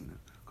Yoyachin.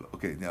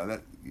 Okay, now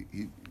that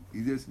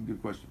he's asking a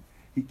good question.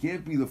 He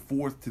can't be the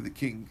fourth to the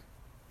king,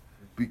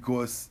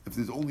 because if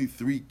there's only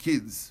 3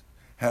 kids,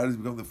 how does he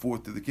become the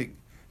fourth to the king?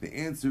 The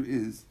answer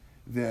is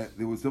that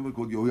there was someone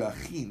called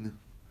Yoyachin,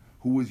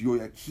 who was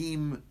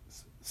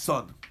Yoyakim's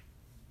son.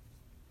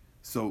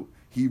 So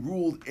he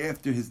ruled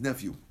after his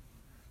nephew.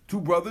 2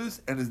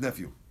 brothers and his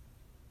nephew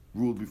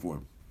ruled before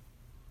him.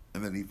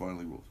 And then he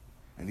finally ruled.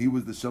 And he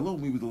was the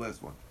Shalom, he was the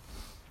last one.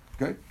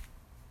 Okay?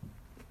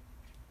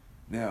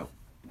 Now,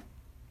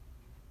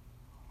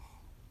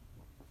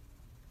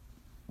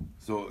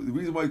 so the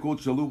reason why he called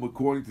Shalom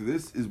according to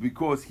this is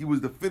because he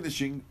was the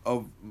finishing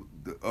of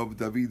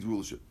David's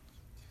rulership.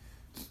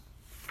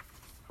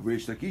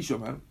 Reish Lakish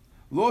Omar,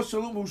 Lo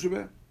Shalom Hu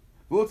Shebeh,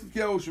 Lo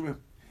Tzidkiyahu Hu Shebeh.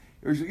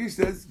 Reish Lakish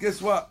says,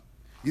 guess what?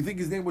 You think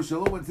his name was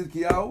Shalom and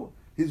Tzidkiyahu?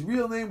 His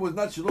real name was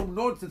not Shalom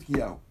nor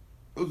Tzidkiyahu.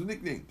 Those were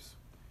nicknames.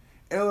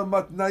 Ela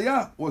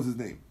Matnaya was his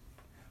name.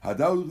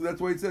 Hadav,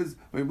 that's why it says,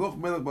 Vayimloch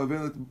Melech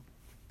Bavel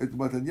et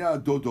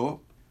Matanya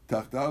Dodo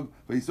Tachtav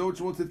Vayisod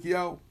Shmo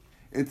Tzidkiyahu.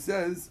 It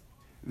says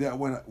that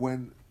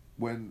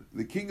when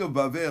the king of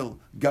Bavel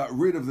got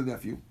rid of the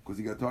nephew, because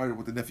he got tired of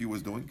what the nephew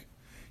was doing,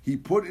 he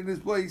put in his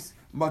place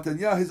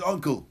Matanya, his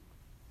uncle,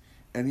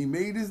 and he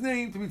made his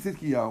name to be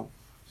Tzidkiyahu.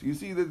 So you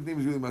see that his name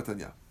is really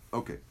Matanya.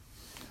 Okay.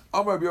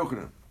 Amar Rabbi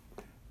Yochanan.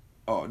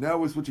 Oh, now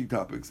we're switching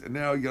topics, and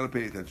now you got to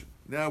pay attention.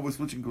 Now we're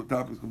switching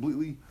topics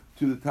completely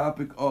to the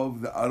topic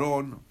of the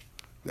Aron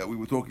that we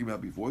were talking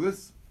about before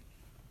this,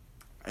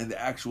 and the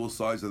actual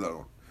size of the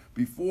Aron.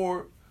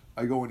 Before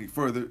I go any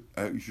further,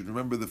 you should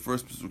remember the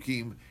first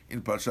Pesukim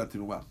in Parashat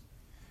Terumah. It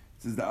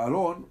says the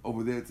Aron,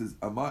 over there it says,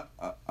 Ama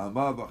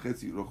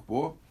v'chetzi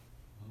rochbo,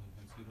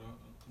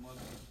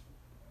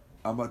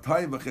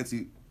 Amatayim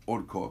v'chetzi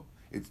orko.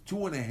 It's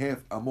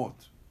 2.5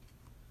 amot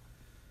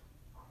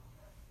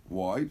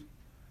wide,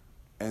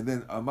 and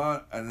then an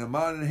amah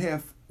and a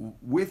half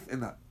width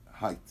and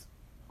height.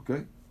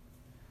 Okay?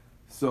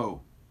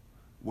 So,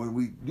 when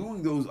we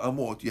doing those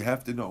amot, you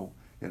have to know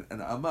that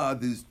an amah,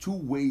 there's two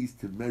ways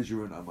to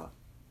measure an amah.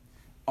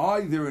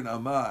 Either an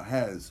amah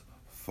has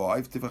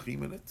 5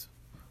 tefachim in it,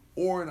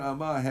 or an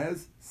amah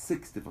has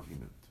 6 tefachim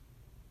in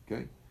it.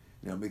 Okay?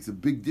 Now, it makes a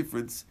big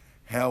difference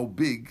how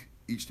big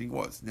each thing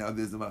was. Now,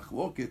 there's a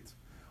machloket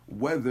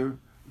whether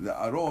the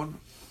aron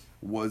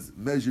was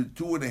measured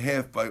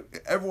 2.5 by.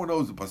 Everyone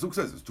knows the pasuk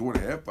says it's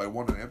 2.5 by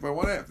 1.5 by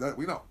 1.5. That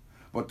we know.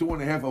 But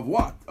 2.5 of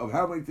what? Of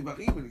how many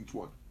tefachim in each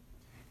one?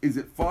 Is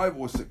it 5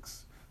 or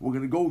 6? We're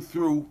going to go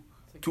through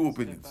two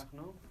opinions. Tefach,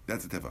 no?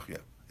 That's a tefach, yeah.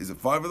 Is it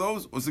 5 of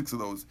those or 6 of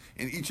those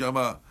in each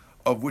amah,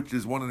 of which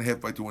is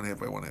 1.5 by 2.5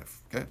 by 1.5?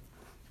 Okay.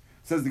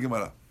 Says the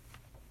Gemara.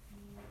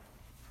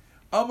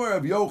 Amar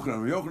Rabbi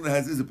Yochanan. Rabbi Yochanan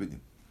has his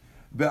opinion.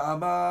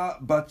 Be'amah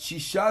bat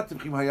shisha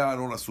tefachim haya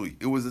aron asui.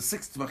 It was a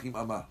 6 tefachim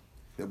amah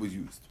that was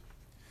used.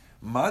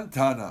 Man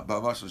tana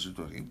ba'amah shel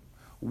tefachim.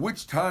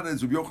 Which tana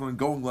is Rabbi Yochanan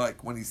going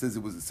like when he says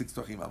it was a 6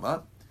 tefachim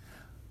amah?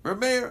 Reb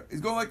Meir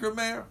is going like Reb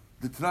Meir.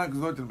 The Tanakh is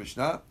going to the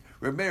Mishnah.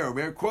 Reb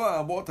Meir, kol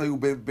ha'amot hayu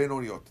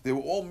benoniot. They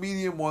were all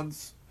medium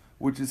ones,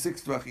 which is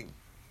 6 tefachim.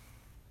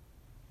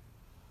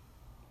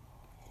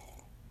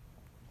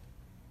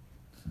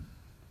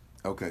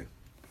 Okay,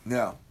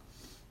 now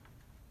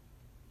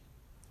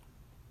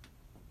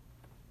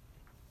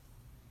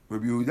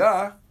Rabbi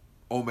Yehuda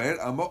Omer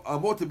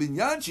amot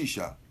binyan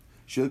shisha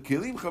shel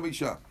kelim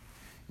chamisha.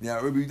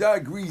 Now Rabbi Yehuda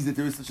agrees that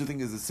there is such a thing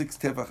as a 6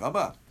 tefach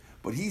amah,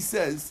 but he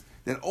says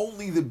that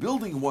only the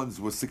building ones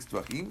were 6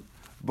 tefachim,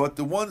 but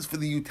the ones for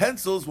the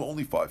utensils were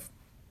only 5.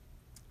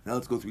 Now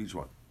let's go through each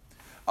one.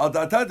 Al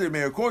datad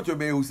Meir, according to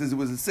Meir, who says it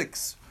was a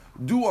 6.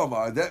 Du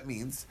amar, that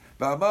means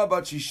ba'amah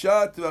bat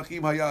shisha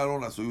tefachim haya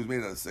aron, so he was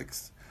made out of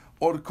 6.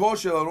 Orko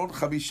shel aron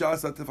chamisha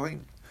asar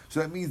tefachim. So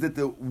that means that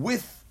the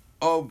width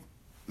of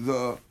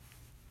the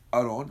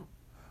aron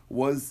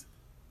was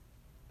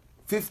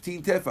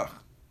 15 tefach.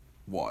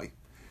 Why?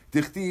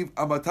 Tichtiv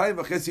amatayim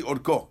v'chesi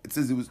orko. It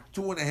says it was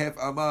 2.5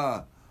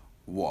 amah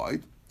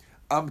wide.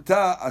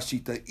 Amta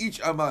ashita, each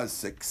amah is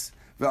 6.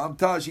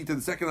 Ve'amta ashita,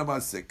 the second amah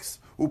is 6.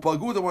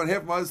 Upalgut, the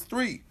 1.5 amah is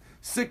 3.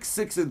 6,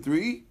 6, and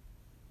 3,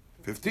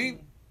 15.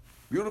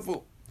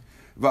 Beautiful.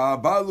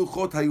 Va'aba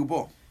luchot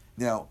hayubo.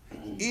 Now,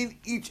 in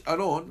each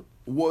aron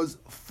was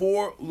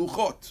 4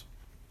 luchot.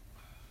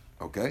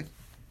 Okay?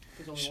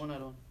 There's only one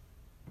aron.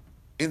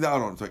 In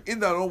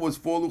the aron was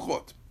 4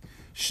 luchot.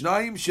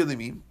 Shnayim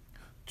shilimim,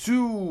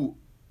 2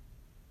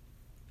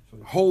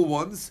 whole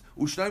ones,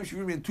 ushnayim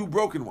shilimim, and 2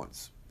 broken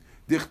ones.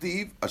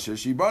 Dichtiv asher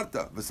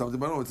shibarta.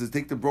 V'samtim aron. It says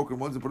take the broken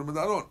ones and put them in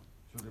the aron.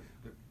 So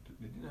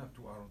they didn't have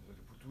 2 arons. They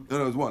put 2.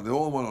 No, it was one. They're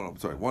all one aron.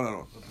 Sorry, one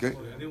aron. Okay.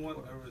 Did anyone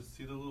ever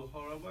see the little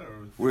hole, Rabbi?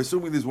 Or We're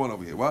assuming there's one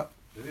over here. What?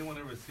 did anyone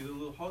ever see the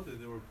little hole that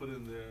they were put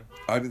in there?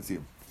 I didn't see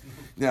him.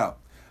 Now,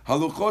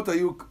 haluchot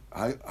hayu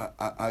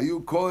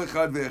kol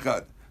echad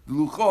ve'echad. The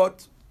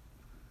luchot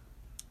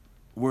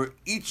were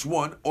each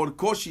one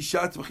orko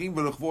shisha tvachim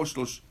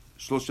v'rechvo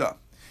shlosha.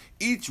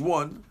 Each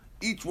one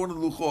of the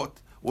luchot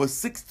was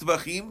 6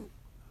 tvachim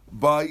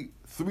by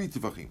 3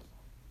 tvachim.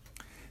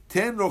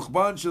 10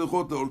 rochban shel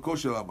luchot leorko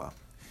shel amah.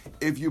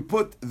 If you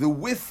put the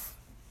width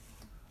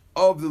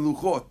of the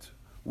luchot,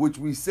 which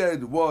we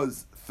said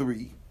was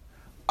 3,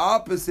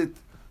 opposite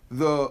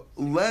the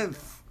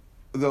length,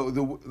 the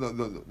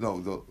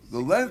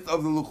length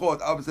of the luchot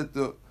opposite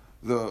the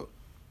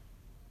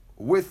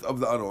width of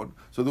the aron.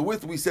 So the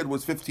width we said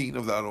was 15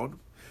 of the aron,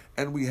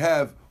 and we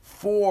have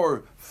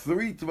 3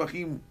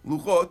 tvachim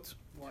luchot.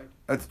 Wide.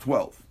 That's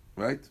 12,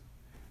 right?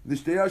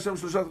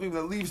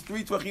 That leaves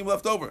 3 tvachim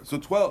left over. So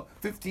 12,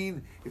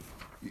 15. If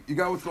you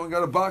got what's going,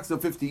 got a box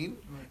of 15,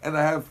 and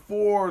I have 3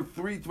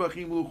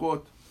 tvachim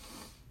luchot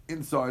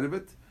inside of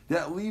it.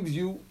 That leaves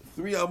you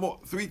 3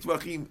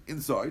 tvachim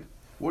inside.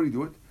 What do you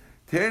do it?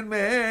 10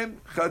 mehem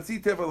chatzi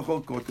tefach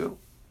l'chol kotel.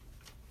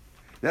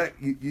 That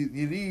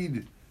you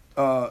need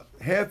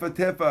half a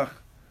tefach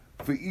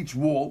for each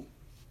wall,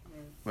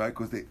 right?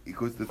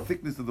 Because the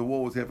thickness of the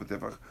wall was half a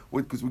tefach.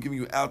 Because we're giving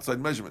you outside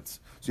measurements,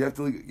 so you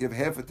have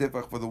half a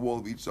tefach for the wall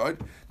of each side.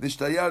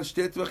 Nishtayar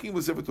shte tefachim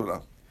v'sefer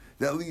Torah.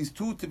 That leaves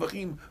 2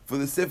 tefachim for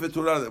the sefer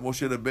Torah that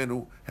Moshe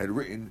Rabbeinu had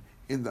written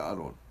in the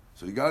aron.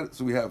 So you got it.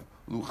 So we have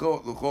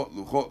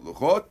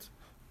luchot,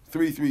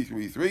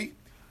 3,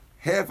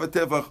 half a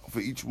tefach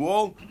for each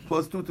wall,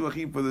 plus 2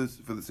 tefachim for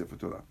the sefer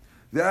Torah.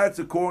 That's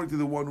according to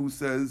the one who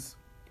says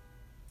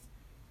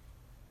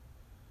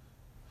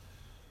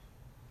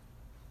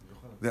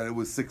that it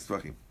was 6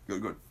 tvachim.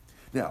 Good.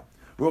 Now,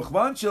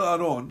 rochvan shel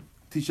aron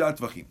tisha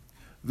tvachim.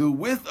 The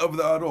width of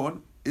the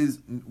aron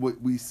is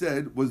what we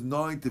said was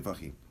 9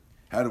 tefachim.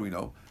 How do we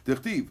know?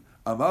 Tichtiv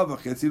amah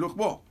v'chetzi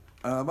rochbo,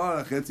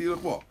 amah v'chetzi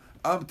rochbo.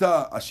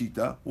 Amta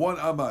ashita, 1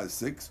 amah is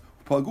 6.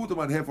 Palgut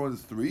amah half one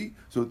is 3.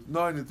 So it's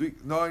 9 and 3.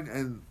 9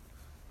 and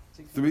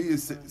 3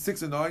 is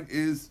 6 and 9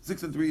 is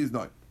 6 and 3 is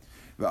 9.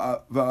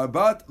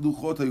 Va'abat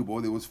luchot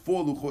hayubo. There was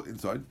 4 luchot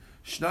inside.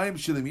 Shnayim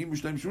shilimim,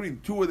 shnayim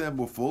shurim. 2 of them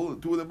were full,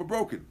 and 2 of them were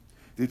broken.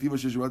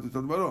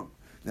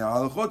 Now,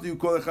 halachot you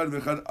call echad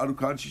v'echad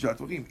arukan shishat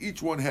tvachim.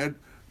 Each one had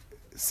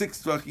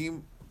 6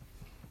 tvachim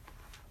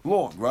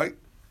long, right?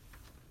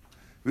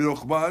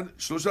 V'rochban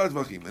shloshat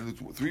tvachim,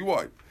 and 3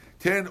 wide.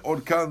 10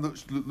 orkan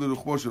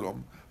l'ruchbo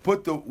shalom.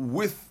 Put the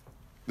width,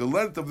 the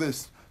length of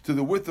this to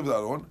the width of the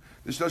aron.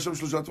 The shlasham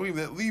shloshat tvachim.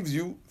 That leaves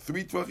you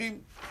 3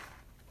 tvachim.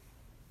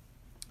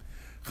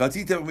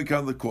 Chatzi tevach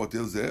mikan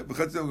l'kotel zeh,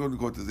 v'chatzi tevach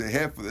l'kotel zeh.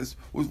 Half of this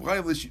was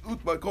b'chayim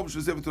l'shiut b'kom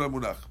shel sefer Torah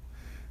munach.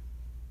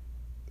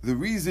 The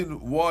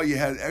reason why you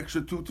had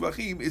extra 2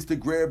 tvachim is to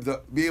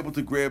be able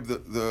to grab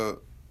the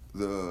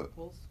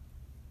Pulse?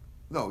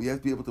 no, you have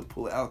to be able to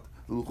pull out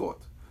the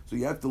luchot. So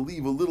you have to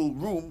leave a little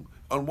room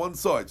on one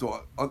side.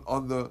 So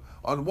on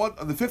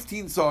the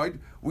 15 side,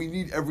 we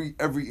need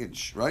every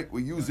inch, right?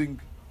 We're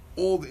using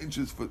all the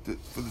inches for the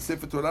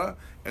Sefer Torah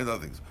and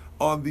other things.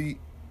 On the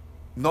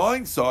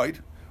 9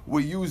 side,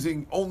 we're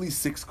using only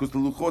 6 because the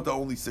luchot are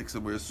only 6,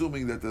 and we're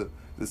assuming that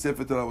the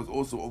Sefer Torah was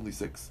also only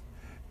 6.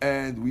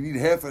 And we need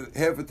half a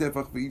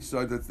tefach for each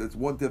side. That's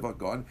 1 tefach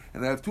gone,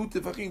 and I have 2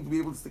 tefachim to be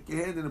able to stick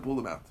your hand in and pull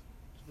them out.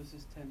 So this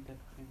is 10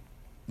 tefachim.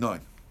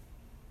 9.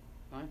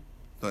 9?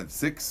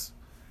 6.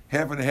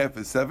 Half and a half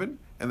is 7,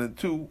 and then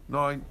 2,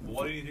 9. But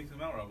why do you take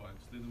them out, Rabbi?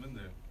 Just leave them in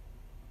there.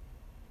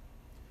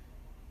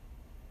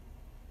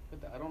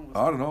 But the Aron was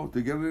I don't know.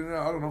 To get it in there,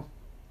 I don't know.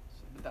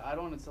 But the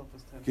Aron itself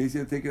was 10. In case you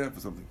had to take it out for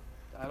something.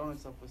 The Aron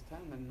itself was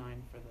 10, then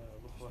 9 for the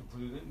Luchot.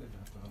 Put it in there. You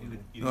have to have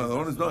it. No, the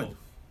one is 9.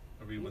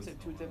 Every You once said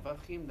in 2 a while.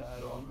 tefachim, the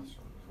Aron,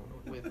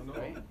 with,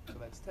 right? So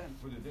that's 10.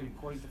 Put it in.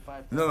 According to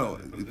 5. No,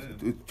 Put it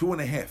it's in.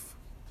 2.5.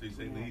 So you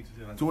say they each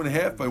is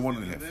 2.5 by Just 1.5.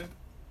 leave it there?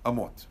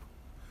 Amot.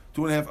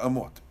 2.5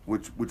 amot,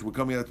 which were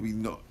coming out to be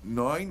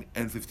 9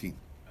 and 15.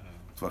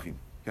 Tvachim.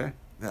 Okay?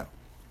 Now.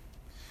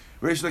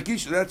 Reish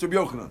Lakish, that's Rabbi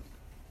Yochanan.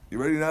 You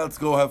ready now? Let's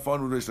go have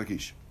fun with Reish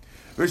Lakish.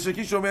 Reish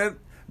Lakish Omer,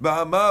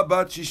 Ba'ama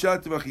bat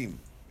shishat tvachim.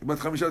 Bat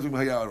chamishat tvachim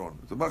haya Aron.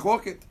 So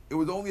machloket. It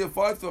was only a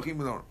 5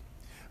 tvachim in Aron.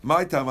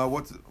 My Tama,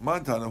 what's my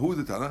Tana? Who's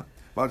the Tana?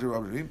 Ba'at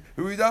Rabbi Shimon.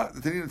 Huida,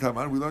 the Tanina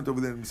Taman. We learned over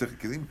there in Masechet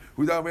Kelim.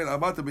 Huida Omer,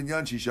 Amata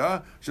binyan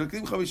shisha, shel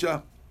kelim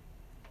chamisha.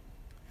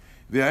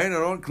 V'ayin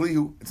Aron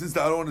klihu. Since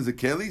the Aron is a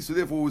keli, so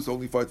therefore it's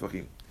only 5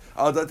 tvachim.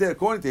 Al dateh,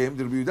 according to him,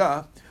 the Rabbi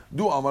Yehuda,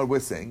 do Amar, we're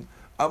saying,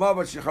 Amar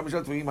bat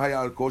chamishat tvachim haya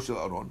al kol shel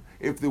Aron.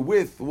 If the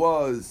width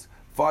was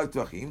 5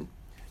 tvachim,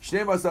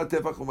 shnei masar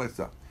tefach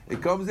u'merza.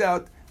 It comes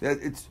out that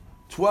it's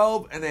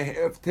 12 and a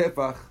half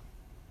tefach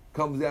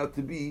comes out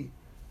to be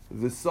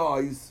the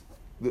size,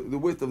 the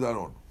width of the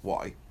Aron.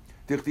 Why?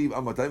 Tichtiv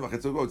amatay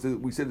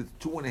machetzot. We said it's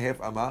 2.5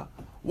 amma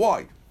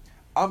wide.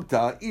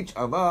 Amta, each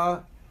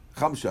amma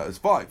chamsha is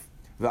 5.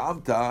 The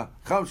amta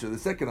chamsha, the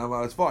second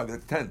amma is 5.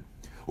 That's 10.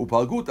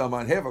 Upalgut amma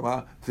and half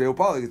amma, trei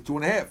upalig, it's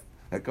 2.5.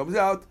 That comes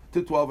out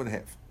to 12 and a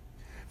half.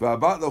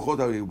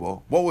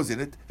 What was in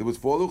it? There was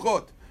 4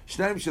 luchot.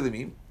 Shnaim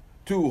shalimim,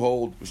 2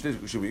 hold shnei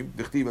shuvim.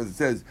 Dichtiv, as it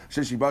says,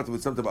 shesh yibat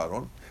with some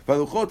tabaron.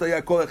 V'luchot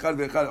haya kol echad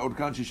ve'echad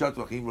orkan shishat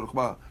tvachim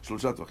v'ruchba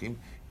shloshat tvachim.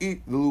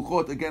 The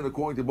luchot, again,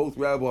 according to both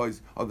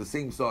rabbis, are the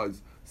same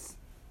size.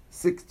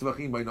 6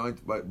 tvachim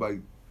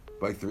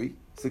by 3.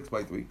 6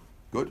 by 3.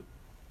 Good.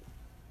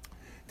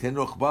 Ten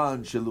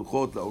rochban shel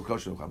luchot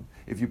la'orkan shlochem.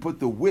 If you put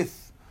the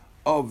width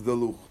of the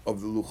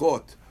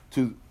luchot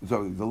to the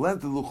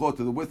length of the luchot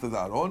to the width of the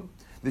aron,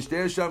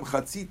 nishtei sham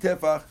chatzi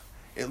tefach.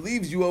 It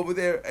leaves you over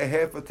there a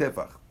half a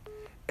tefach.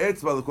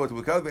 Etzba luchot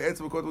v'kad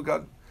ve'etzba luchot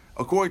v'kad.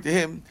 According to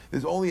him,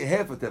 there's only a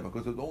half a tefach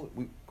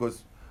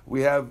because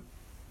we have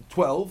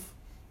 12,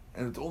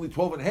 and it's only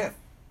 12 and a half.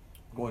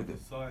 According to him.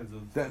 Size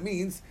of That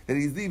means that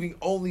he's leaving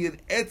only an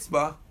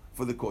etzba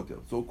for the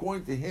kotel. So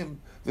according to him,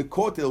 the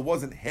kotel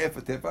wasn't half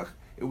a tefach;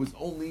 it was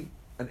only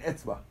an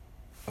etzba,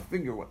 a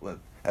finger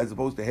length, as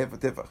opposed to half a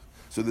tefach.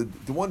 So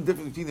the one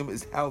difference between them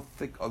is how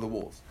thick are the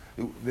walls.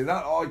 They're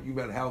not arguing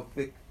about how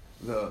thick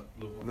the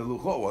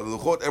luchot. Well, the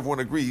luchot, everyone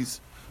agrees.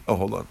 Oh,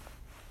 hold on,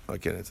 I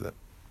can't answer that.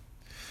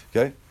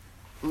 Okay,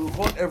 the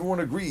luchot,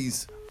 everyone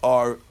agrees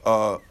are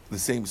the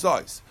same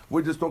size.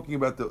 We're just talking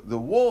about the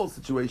wall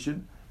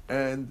situation,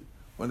 and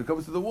when it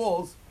comes to the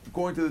walls,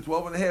 according to the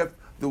 12 and a half,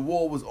 the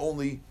wall was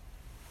only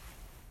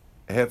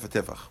a half a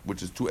tefach,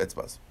 which is 2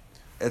 etzbas.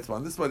 Etzba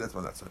on this side, etzba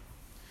on that side.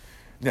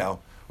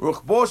 Now,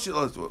 ruchbo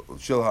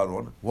shel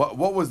Aron,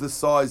 what was the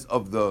size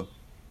of the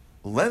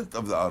length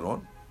of the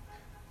Aron?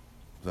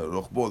 The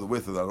ruchbo, the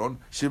width of the Aron,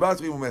 shivat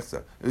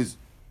v'mechza, is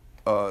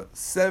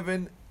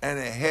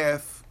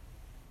 7.5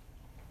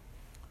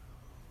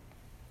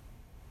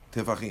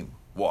 tefachim.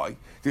 Why?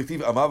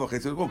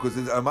 Because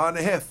it's amma and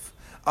a half.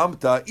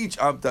 Amta, each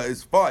amta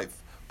is 5.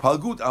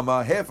 Palgut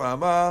amma, half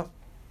amma,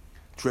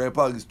 trei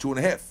palg is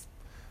 2.5.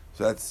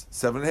 So that's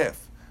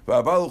 7.5.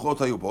 There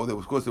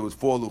was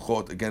 4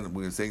 luchot. Again,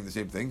 we're saying the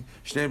same thing.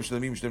 Shneim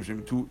shlemim,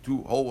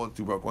 2 whole ones,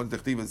 2 broken ones.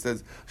 Dichtiv, it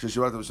says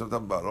sheshivat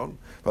v'shamtam ba'aron.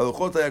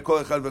 V'luchot haya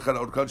kol echad v'echad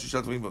orkan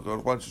shishat tvachim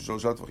v'orkan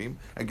shloshat tvachim.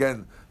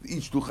 Again,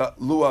 each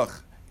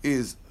luach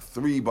is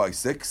 3 by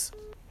 6.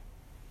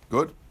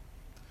 Good.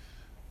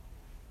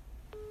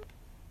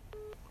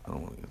 I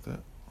don't want to get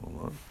that. Hold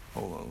on.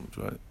 Let me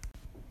try it.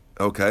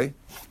 Okay,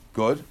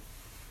 good.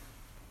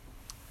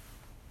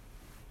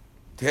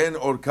 10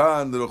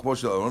 orkan l'rochbo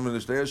shel aron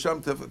v'nishtei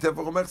sham tefach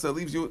umechsa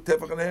leaves you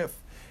tefach and a half.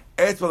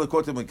 Etzva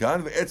l'kotim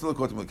l'kan ve'etzva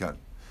l'kotim l'kan.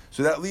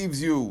 So that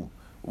leaves you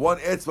one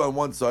etzva on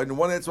one side and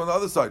one etzva on the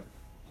other side.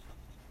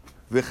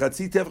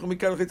 V'chatzi tefach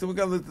mikan v'chatzi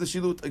mikan the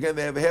shilut. Again,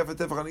 they have a half a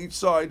tefach on each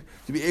side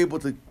to be able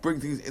to bring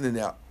things in and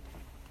out.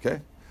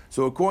 Okay,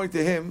 so according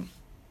to him,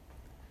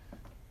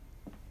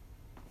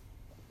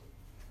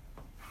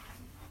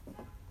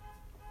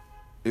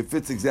 it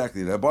fits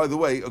exactly. Now, by the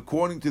way,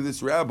 according to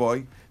this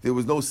rabbi, there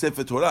was no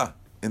Sefer Torah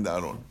in the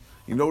Aron.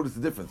 You notice the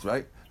difference,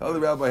 right? The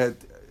other rabbi had,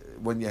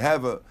 when you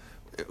have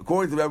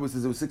according to the rabbi, it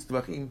says there was 6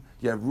 tefachim,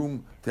 you have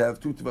room to have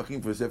 2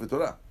 tefachim for a Sefer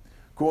Torah.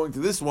 According to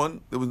this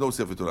one, there was no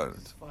Sefer Torah in it.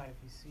 It's 5.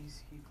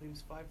 He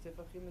claims 5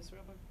 tefachim, this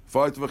rabbi?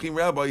 5 tefachim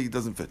rabbi, he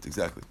doesn't fit,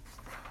 exactly.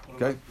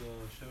 What Okay. about the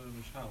Shem and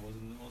Mishnah?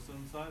 Wasn't it also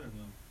inside or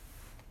no?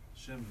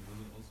 Shem, was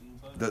it also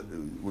inside? That,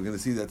 we're going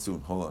to see that soon.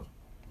 Hold on.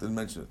 Didn't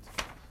mention it.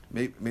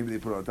 Maybe they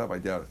put it on top. I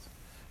doubt it.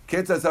 So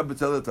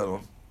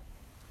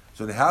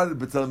how did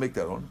B'Tzalel make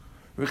that on?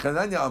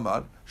 According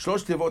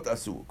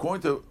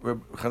to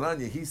Reb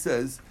Chananya, he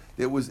says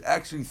there was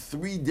actually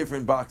 3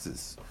 different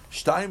boxes.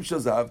 2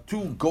 shazav,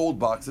 2 gold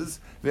boxes,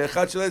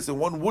 and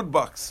 1 wood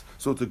box.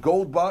 So it's a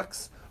gold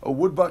box, a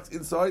wood box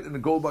inside, and a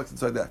gold box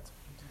inside that.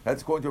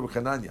 That's according to Reb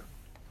Chananya.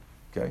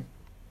 Okay.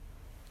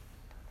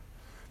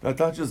 Now,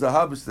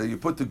 you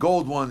put the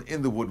gold one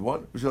in the wood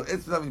one. You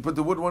put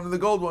the wood one in the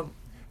gold one.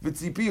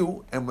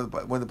 And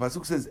when the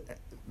pasuk says,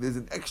 there's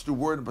an extra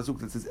word in the pasuk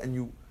that says, and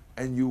you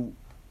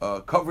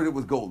covered it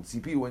with gold.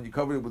 Tzipiu, and you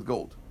covered it with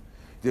gold.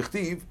 He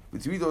said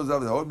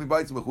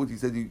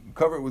you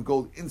cover it with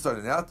gold inside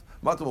and out.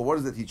 Matama, what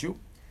does that teach you?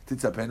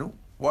 Titzapenu.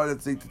 Why did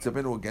it say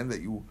titzapenu again?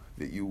 That you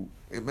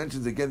it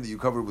mentions again that you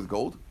cover it with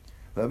gold.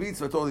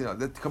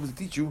 That comes to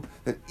teach you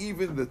that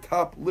even the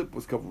top lip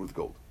was covered with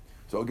gold.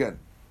 So again,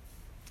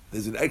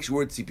 there's an extra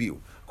word CPU.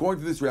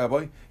 According to this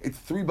rabbi, it's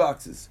 3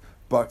 boxes: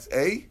 box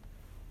A,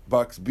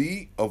 box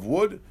B of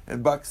wood,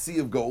 and box C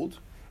of gold.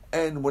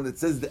 And when it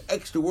says the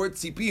extra word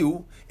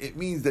CPU, it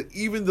means that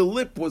even the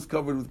lip was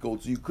covered with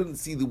gold, so you couldn't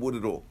see the wood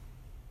at all.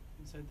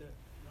 Inside that,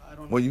 I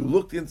don't When know. you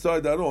looked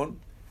inside that on,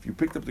 if you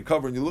picked up the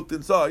cover and you looked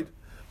inside,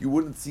 you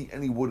wouldn't see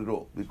any wood at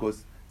all,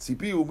 because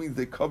CPU means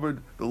they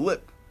covered the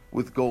lip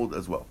with gold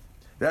as well.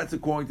 That's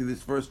according to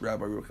this first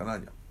rabbi, Reb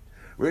Chananya.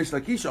 Reish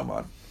Lakish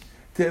Amar,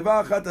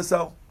 Teva achat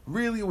asal.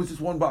 Really, it was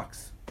just 1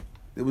 box.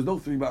 There was no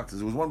 3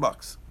 boxes. It was 1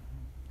 box.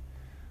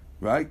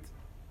 Right?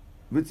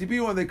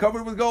 V'tzipiu, and they covered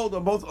it with gold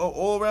on both,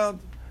 all around.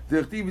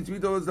 Now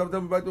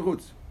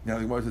the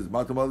Gemara says,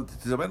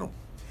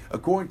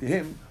 according to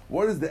him,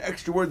 what does the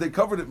extra word they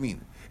covered it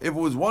mean? If it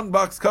was 1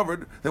 box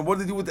covered, then what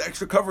did they do with the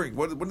extra covering?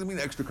 What does it mean,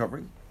 extra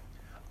covering?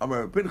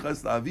 Amar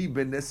Pinchas la'avi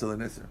ben neser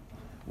leneser,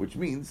 which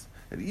means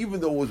that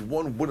even though it was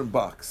 1 wooden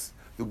box,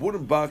 the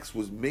wooden box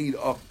was made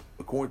up,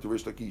 according to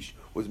Rish Lakish,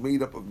 was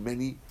made up of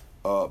many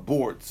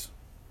boards.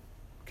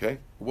 Okay?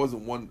 It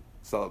wasn't 1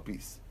 solid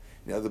piece.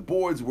 Now the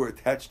boards were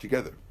attached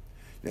together.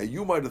 Now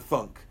you might have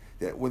thunk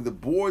that when the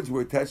boards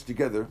were attached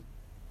together,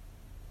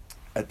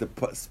 at the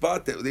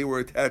spot that they were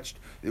attached,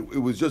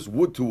 it was just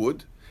wood to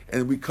wood,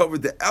 and we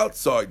covered the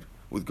outside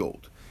with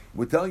gold.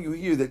 We're telling you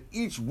here that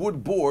each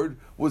wood board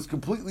was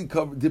completely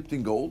covered, dipped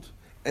in gold,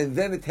 and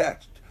then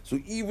attached.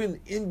 So even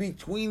in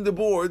between the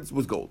boards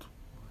was gold.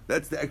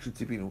 That's the extra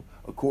tipinu,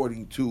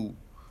 according to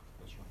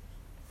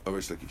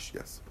Rish Lakish.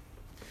 Yes.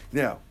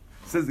 Now,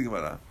 says the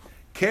Gemara,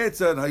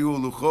 Ketzad hayu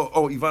lucho.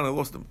 Oh, Ivan, I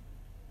lost him.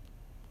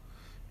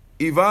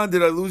 Ivan,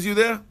 did I lose you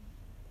there?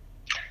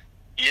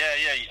 Yeah,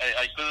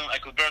 I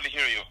could barely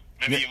hear you.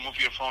 Maybe you move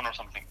your phone or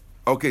something.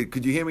 Okay,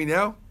 could you hear me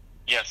now?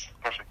 Yes,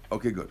 perfect.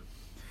 Okay, good.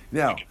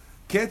 Now,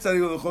 Ketzad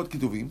hayu luchot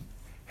kituvim.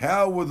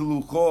 How were the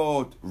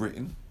luchot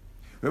written?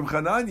 Reb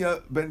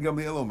Chananya ben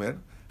Gamliel Omer,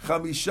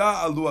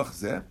 Chamisha al luach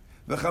zeh,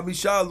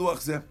 v'chamisha al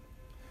luach zeh.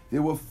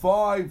 There were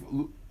 5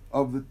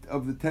 of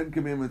the 10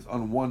 commandments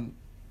on one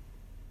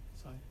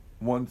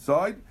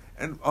side,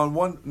 and on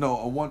one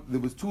there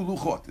was 2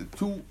 luchot,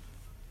 2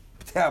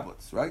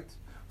 tablets, right?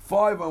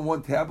 5 on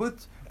one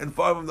tablet and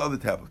 5 on the other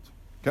tablet.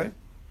 Okay.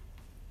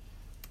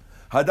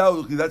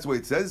 That's the way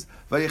it says.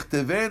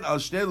 Vayichteven al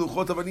shnei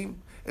luchot avanim.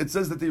 It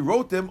says that they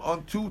wrote them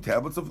on 2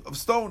 tablets of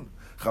stone.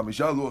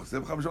 Chamisha luach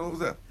zeh, chamisha luach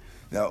zeh.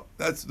 Now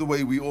that's the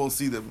way we all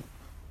see them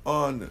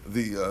on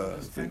the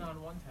thing. 10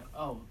 on 1 tab.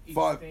 Oh, each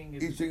 5. thing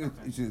is Each thing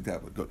okay. is a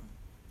tablet. Good.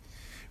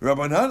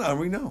 Rabbanan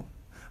Amri, no.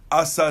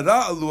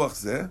 Asara al luach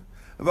zeh,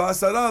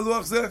 v'asara al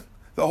luach zeh.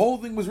 The whole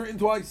thing was written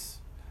twice.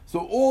 So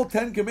all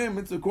 10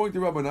 commandments, according to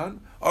Rabbanan,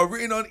 are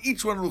written on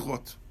each one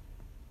luchot.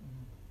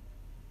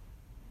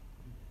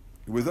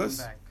 You with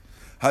us?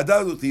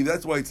 Hadaduti.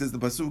 That's why it says in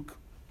the pasuk,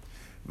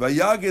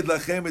 "Vayaged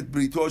lachem et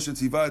brito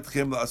shetziva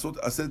etchem laasot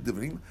aset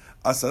divrim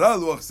asara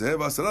luach zeh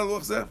v'asara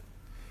luach zeh."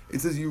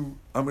 It says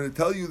I'm going to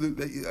tell you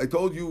I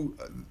told you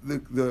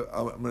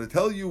I'm going to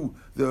tell you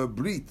the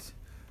brit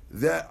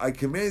that I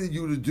commanded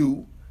you to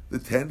do the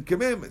 10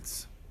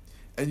 commandments,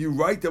 and you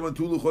write them on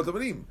 2 luchot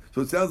avanim.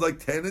 So it sounds like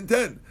 10 and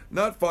 10,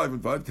 not 5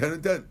 and 5, 10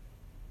 and 10.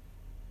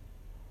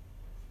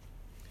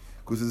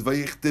 Because it's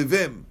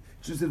vayichtevim.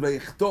 It just said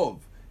vayichtov.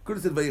 Could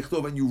have said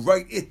vayichtov and you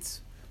write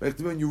it.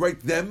 Vayichtov and you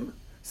write them.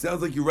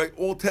 Sounds like you write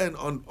all 10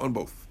 on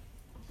both.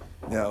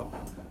 Now,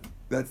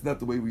 that's not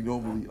the way we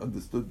normally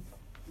understood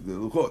the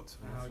luchot.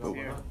 So,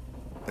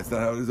 that's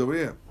not how it is over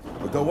here.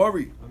 But don't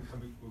worry.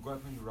 We're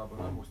going to the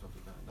Rabbanan most of the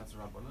time. That's the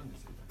Rabbanan, you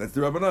say that. That's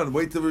the Rabbanan.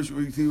 Wait till we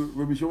see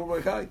Rabbi Shimon Bar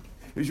Yochai.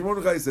 Rabbi Shimon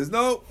Bar Yochai says,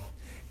 no.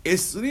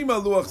 20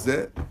 luach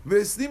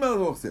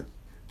zeh.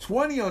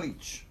 20 on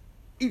each.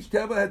 Each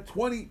tablet had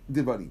 20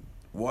 divarim.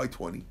 Why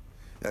 20?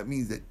 That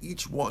means that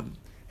each one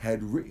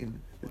had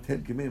written the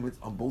 10 commandments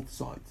on both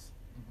sides.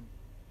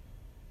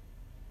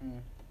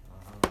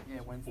 Yeah,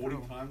 it went 40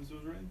 through. times it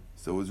was written?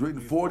 So it was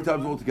written 40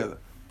 times altogether.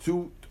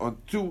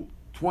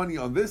 20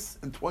 on this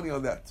and 20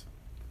 on that.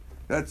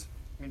 That's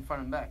I mean,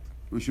 front and back.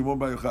 Rishimon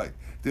Bar Yochai.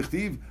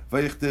 Tichtiv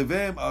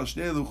vayichtevem al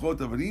shnei luchot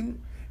avarim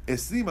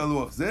 20 al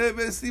luach zeh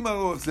ve20 al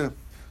luach zeh.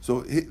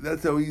 So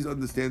that's how he's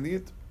understanding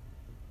it.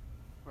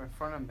 Or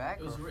front and back,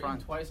 It was or written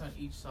front? twice on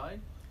each side.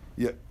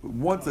 Yeah,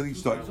 once on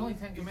each side. There's only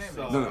 10 commandments.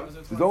 No, No, no, Was it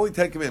there's 20? only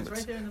 10 It's commandments.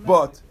 right there in the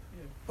middle. But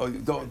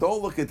Yeah. oh,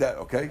 don't look at that,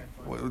 okay?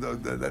 Well,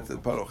 that's a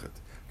parochet.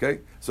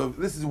 Okay, so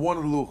this is one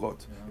of the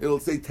luchot. Yeah. It'll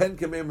say 10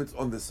 commandments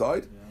on this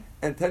side,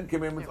 Yeah. and 10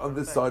 commandments on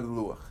this side of the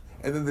luach,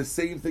 and then the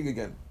same thing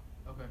again.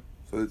 Okay.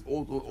 So it's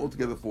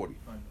altogether 40.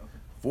 Fine.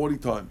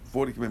 Okay.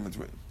 40 commandments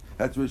written.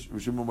 That's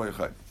Rishimon Bar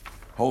Yochai.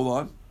 Hold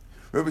on.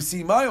 Rabbi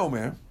Simai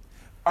Omer,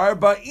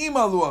 Arba'im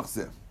al luach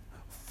zeh.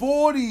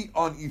 40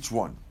 on each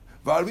one.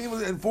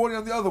 And 40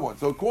 on the other one.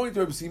 So according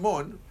to Rabbi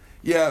Simon,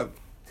 you have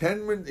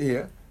 10 written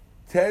here,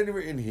 10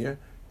 written here,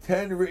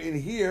 10 written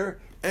here,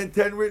 and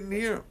 10 written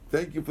here.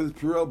 Thank you for this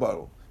Purell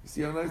bottle. You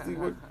see how nice they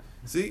work?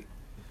 See?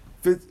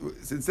 So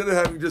instead of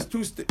having just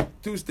two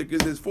stickers,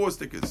 there's 4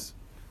 stickers.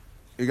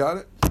 You got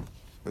it?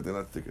 But they're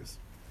not stickers.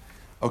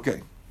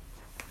 Okay.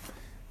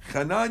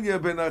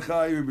 Chananya ben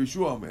Achai Rabbi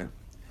Shua Omer,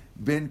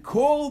 ben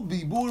kol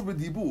dibur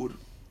b'dibur,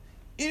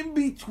 in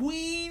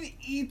between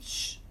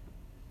each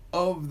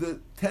of the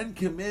 10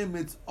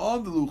 commandments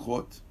on the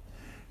luchot,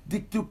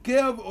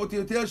 diktukev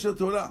otiotea shel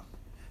Torah.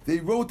 They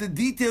wrote the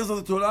details of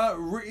the Torah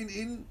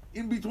written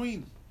in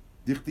between.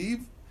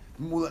 Dichtiv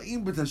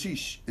mulaim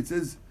b'tashish. It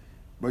says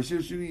by Shir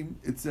Shirim.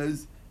 It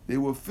says they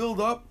were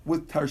filled up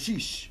with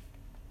tarshish.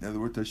 Now the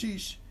word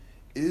tarshish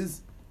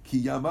is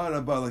kiyama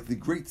rabba, like the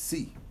great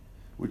sea,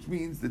 which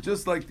means that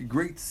just like the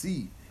great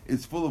sea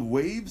is full of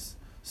waves,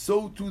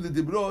 so too the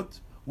dibrot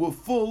were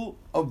full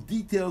of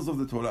details of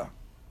the Torah.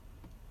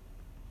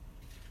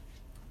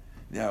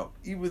 Now,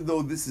 even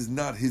though this is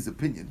not his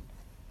opinion,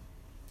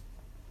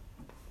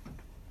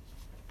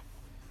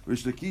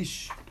 Rish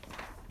Lakish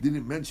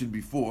didn't mention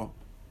before.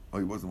 Oh,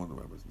 he wasn't one of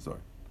the rabbis. I'm sorry.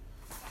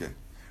 Okay.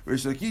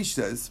 Rish Lakish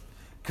says,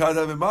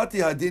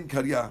 "Kadavemati hadin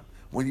karya."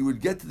 When you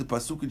would get to the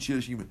pasuk in Shir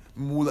Hashim,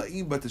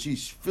 "Mulaim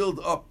batashish," filled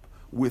up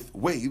with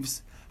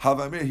waves,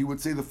 Havamer, he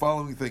would say the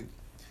following thing.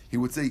 He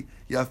would say,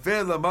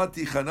 "Yafer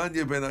lamati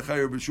Chananya ben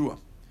Achai Rabbi Shua."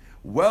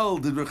 Well,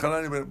 did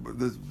Chananya,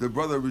 the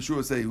brother of Rabbi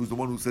Shua, say, who's the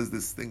one who says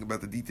this thing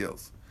about the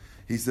details?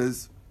 He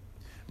says,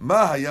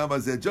 "Ma hayam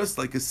hazeh," just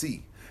like a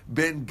sea.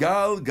 Ben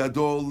gal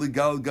gadol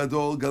legal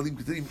gadol galim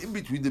ketarim, in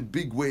between the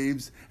big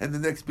waves and the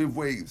next big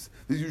waves.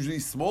 There's usually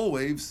small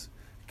waves.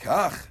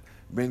 Kach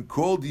ben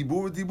kol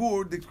dibur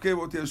dibur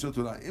diktukev otei shel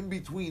Torah. In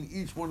between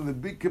each one of the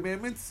big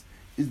commandments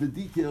is the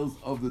details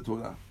of the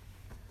Torah.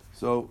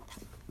 So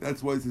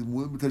that's why it says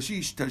mulim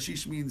tashish.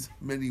 Tashish means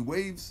many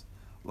waves,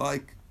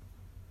 like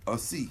a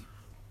sea.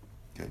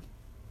 Okay.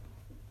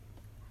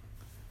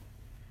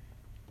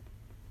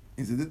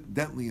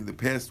 Incidentally, in the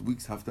past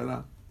week's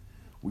Haftarah,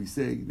 we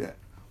say that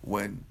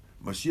when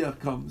Mashiach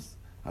comes,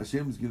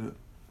 Hashem is going to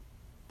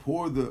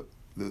pour the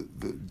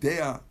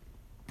deah,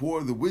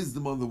 pour the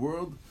wisdom on the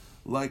world,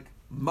 like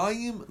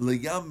mayim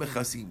leyam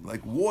mechasim,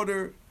 like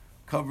water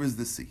covers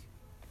the sea.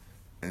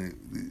 And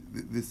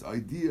this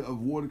idea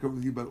of water covering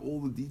the sea, about all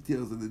the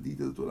details and the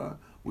details of Torah,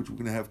 which we're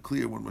going to have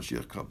clear when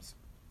Mashiach comes.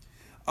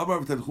 Amar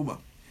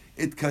v'tanchuma,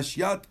 et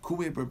kashyat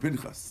kumei per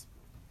Pinchas.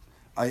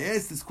 I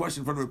asked this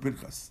question in front of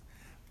Pinchas.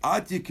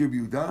 At yekir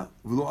Yehuda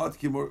v'lo at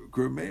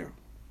yekir Meir.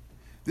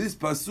 This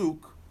pasuk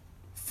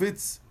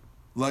fits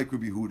like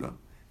Rabbi Yehuda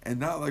and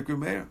not like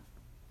Rabbi Meir.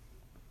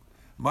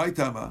 My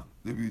tama,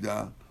 Rabbi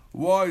Yehuda.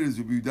 Why does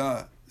Rabbi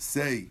Yehuda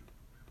say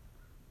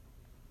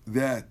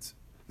that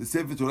the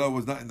Sefer Torah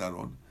was not in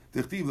Aaron?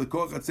 It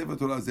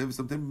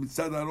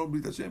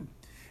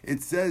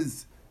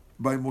says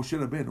by Moshe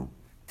Rabbeinu,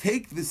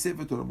 take the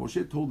Sefer Torah.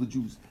 Moshe told the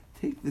Jews,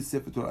 take the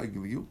Sefer Torah I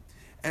give you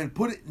and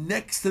put it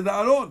next to the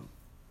Aaron.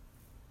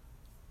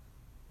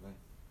 Right.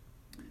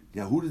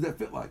 Yeah, who does that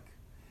fit like?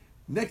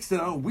 Next to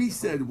the Aaron, we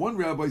said, one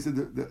rabbi said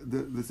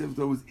the Sefer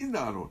Torah was in the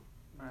Aaron.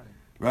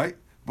 Right?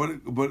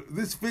 But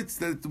this fits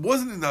that it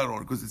wasn't in the Aaron,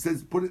 because it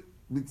says put it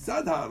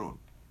mitzad Aaron.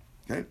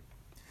 Okay?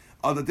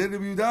 Al daten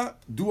Rabbi Yehuda,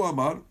 du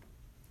amar,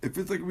 it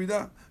fits like Rabbi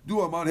Yehuda,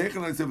 du amar,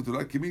 hechan al Sefer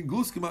Torah, kimin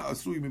glus kima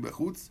asui mi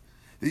bechutz.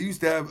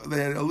 They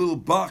had a little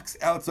box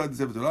outside the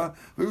Sefer Torah,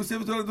 but it was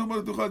Sefer Torah,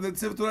 that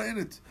Sefer Torah in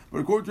it. But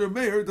according to a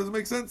mayor, it doesn't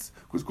make sense,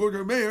 because according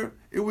to a mayor,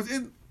 it was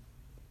in.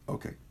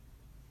 Okay.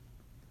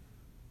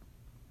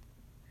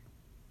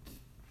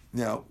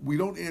 Now, we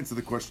don't answer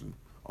the question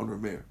on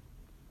Rameir.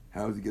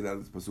 How does he get out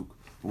of this pasuk?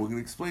 But we're going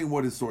to explain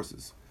what his source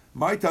is.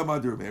 My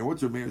Tamad Rameir,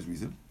 what's Rameir's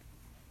reason?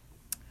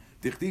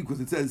 Because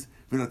it says,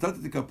 you put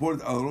the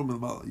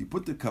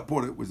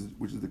kaporet,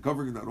 which is the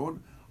covering of the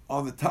Aron,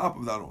 on the top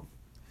of the Aron.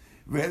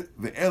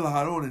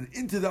 And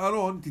into the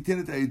Aron,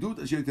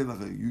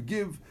 you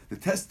give the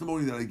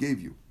testimony that I gave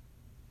you.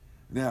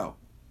 Now,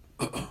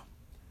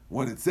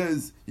 when it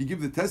says you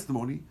give the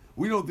testimony,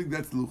 we don't think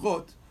that's the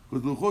luchot,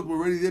 because the luchot were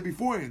already there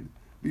beforehand,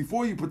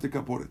 before you put the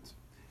kaporet.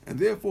 And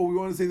therefore, we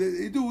want to say that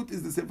edut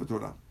is the Sefer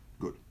Torah.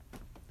 Good.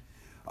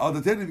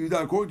 According to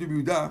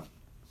Yehuda,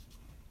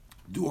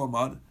 Du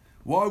Amad,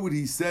 why would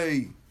he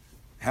say,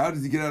 how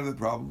does he get out of the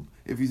problem?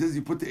 If he says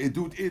you put the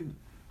edut in,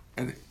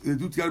 and the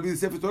edut's got to be the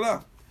Sefer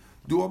Torah.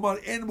 Du Amar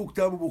en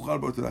muktab u'muchal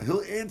b'Torah.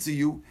 He'll answer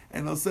you,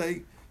 and he'll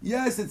say,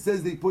 yes, it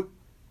says you put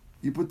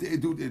the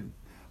edut in.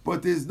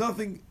 But there's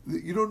nothing,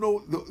 you don't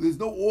know, there's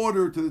no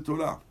order to the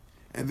Torah.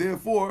 And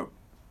therefore,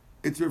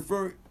 it's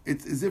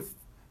as if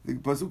the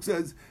Pasuk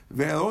says,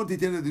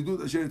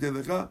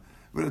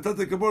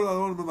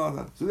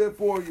 so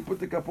therefore, you put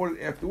the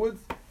kaporet afterwards,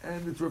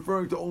 and it's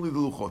referring to only the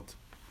luchot.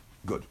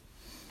 Good.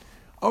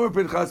 Amar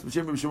Pinchas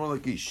b'Shem b'Shimon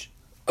Lakish.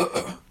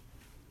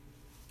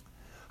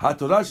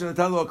 HaTorah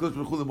shenatan lo HaKadosh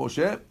Baruch Hu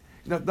leMoshe,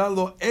 natan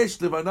lo esh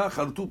levana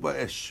chartut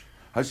ba'esh.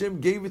 Hashem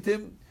gave it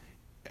him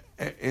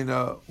in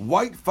a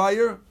white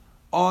fire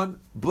on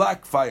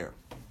black fire.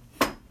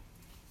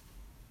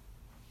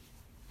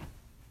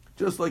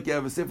 Just like you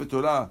have a Sefer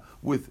Torah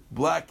with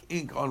black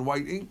ink on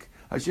white ink,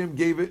 Hashem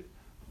gave it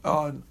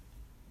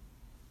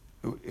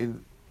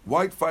in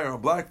white fire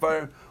on black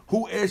fire.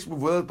 Hu esh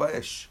muvolet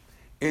ba'esh.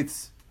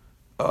 It's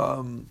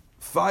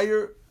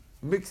fire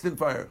mixed in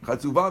fire.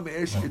 Chatzuvah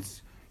me'esh.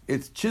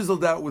 It's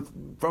chiseled out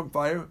from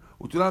fire.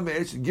 Utunah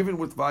me'esh, given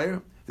with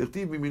fire.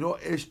 Tertiv mimino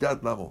esh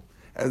dat lamo.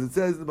 As it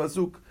says in the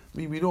pasuk,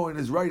 mimino, in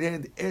his right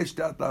hand esh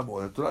dat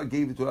lamo. The Torah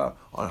gave the Torah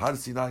on Har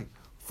Sinai,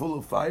 full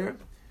of fire,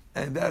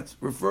 and that's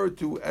referred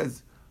to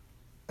as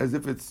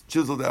if it's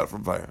chiseled out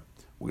from fire.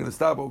 We're going to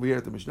stop over here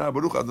at the Mishnah.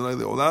 Baruch Adonai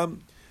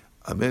Le'olam.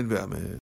 Amen ve'amen.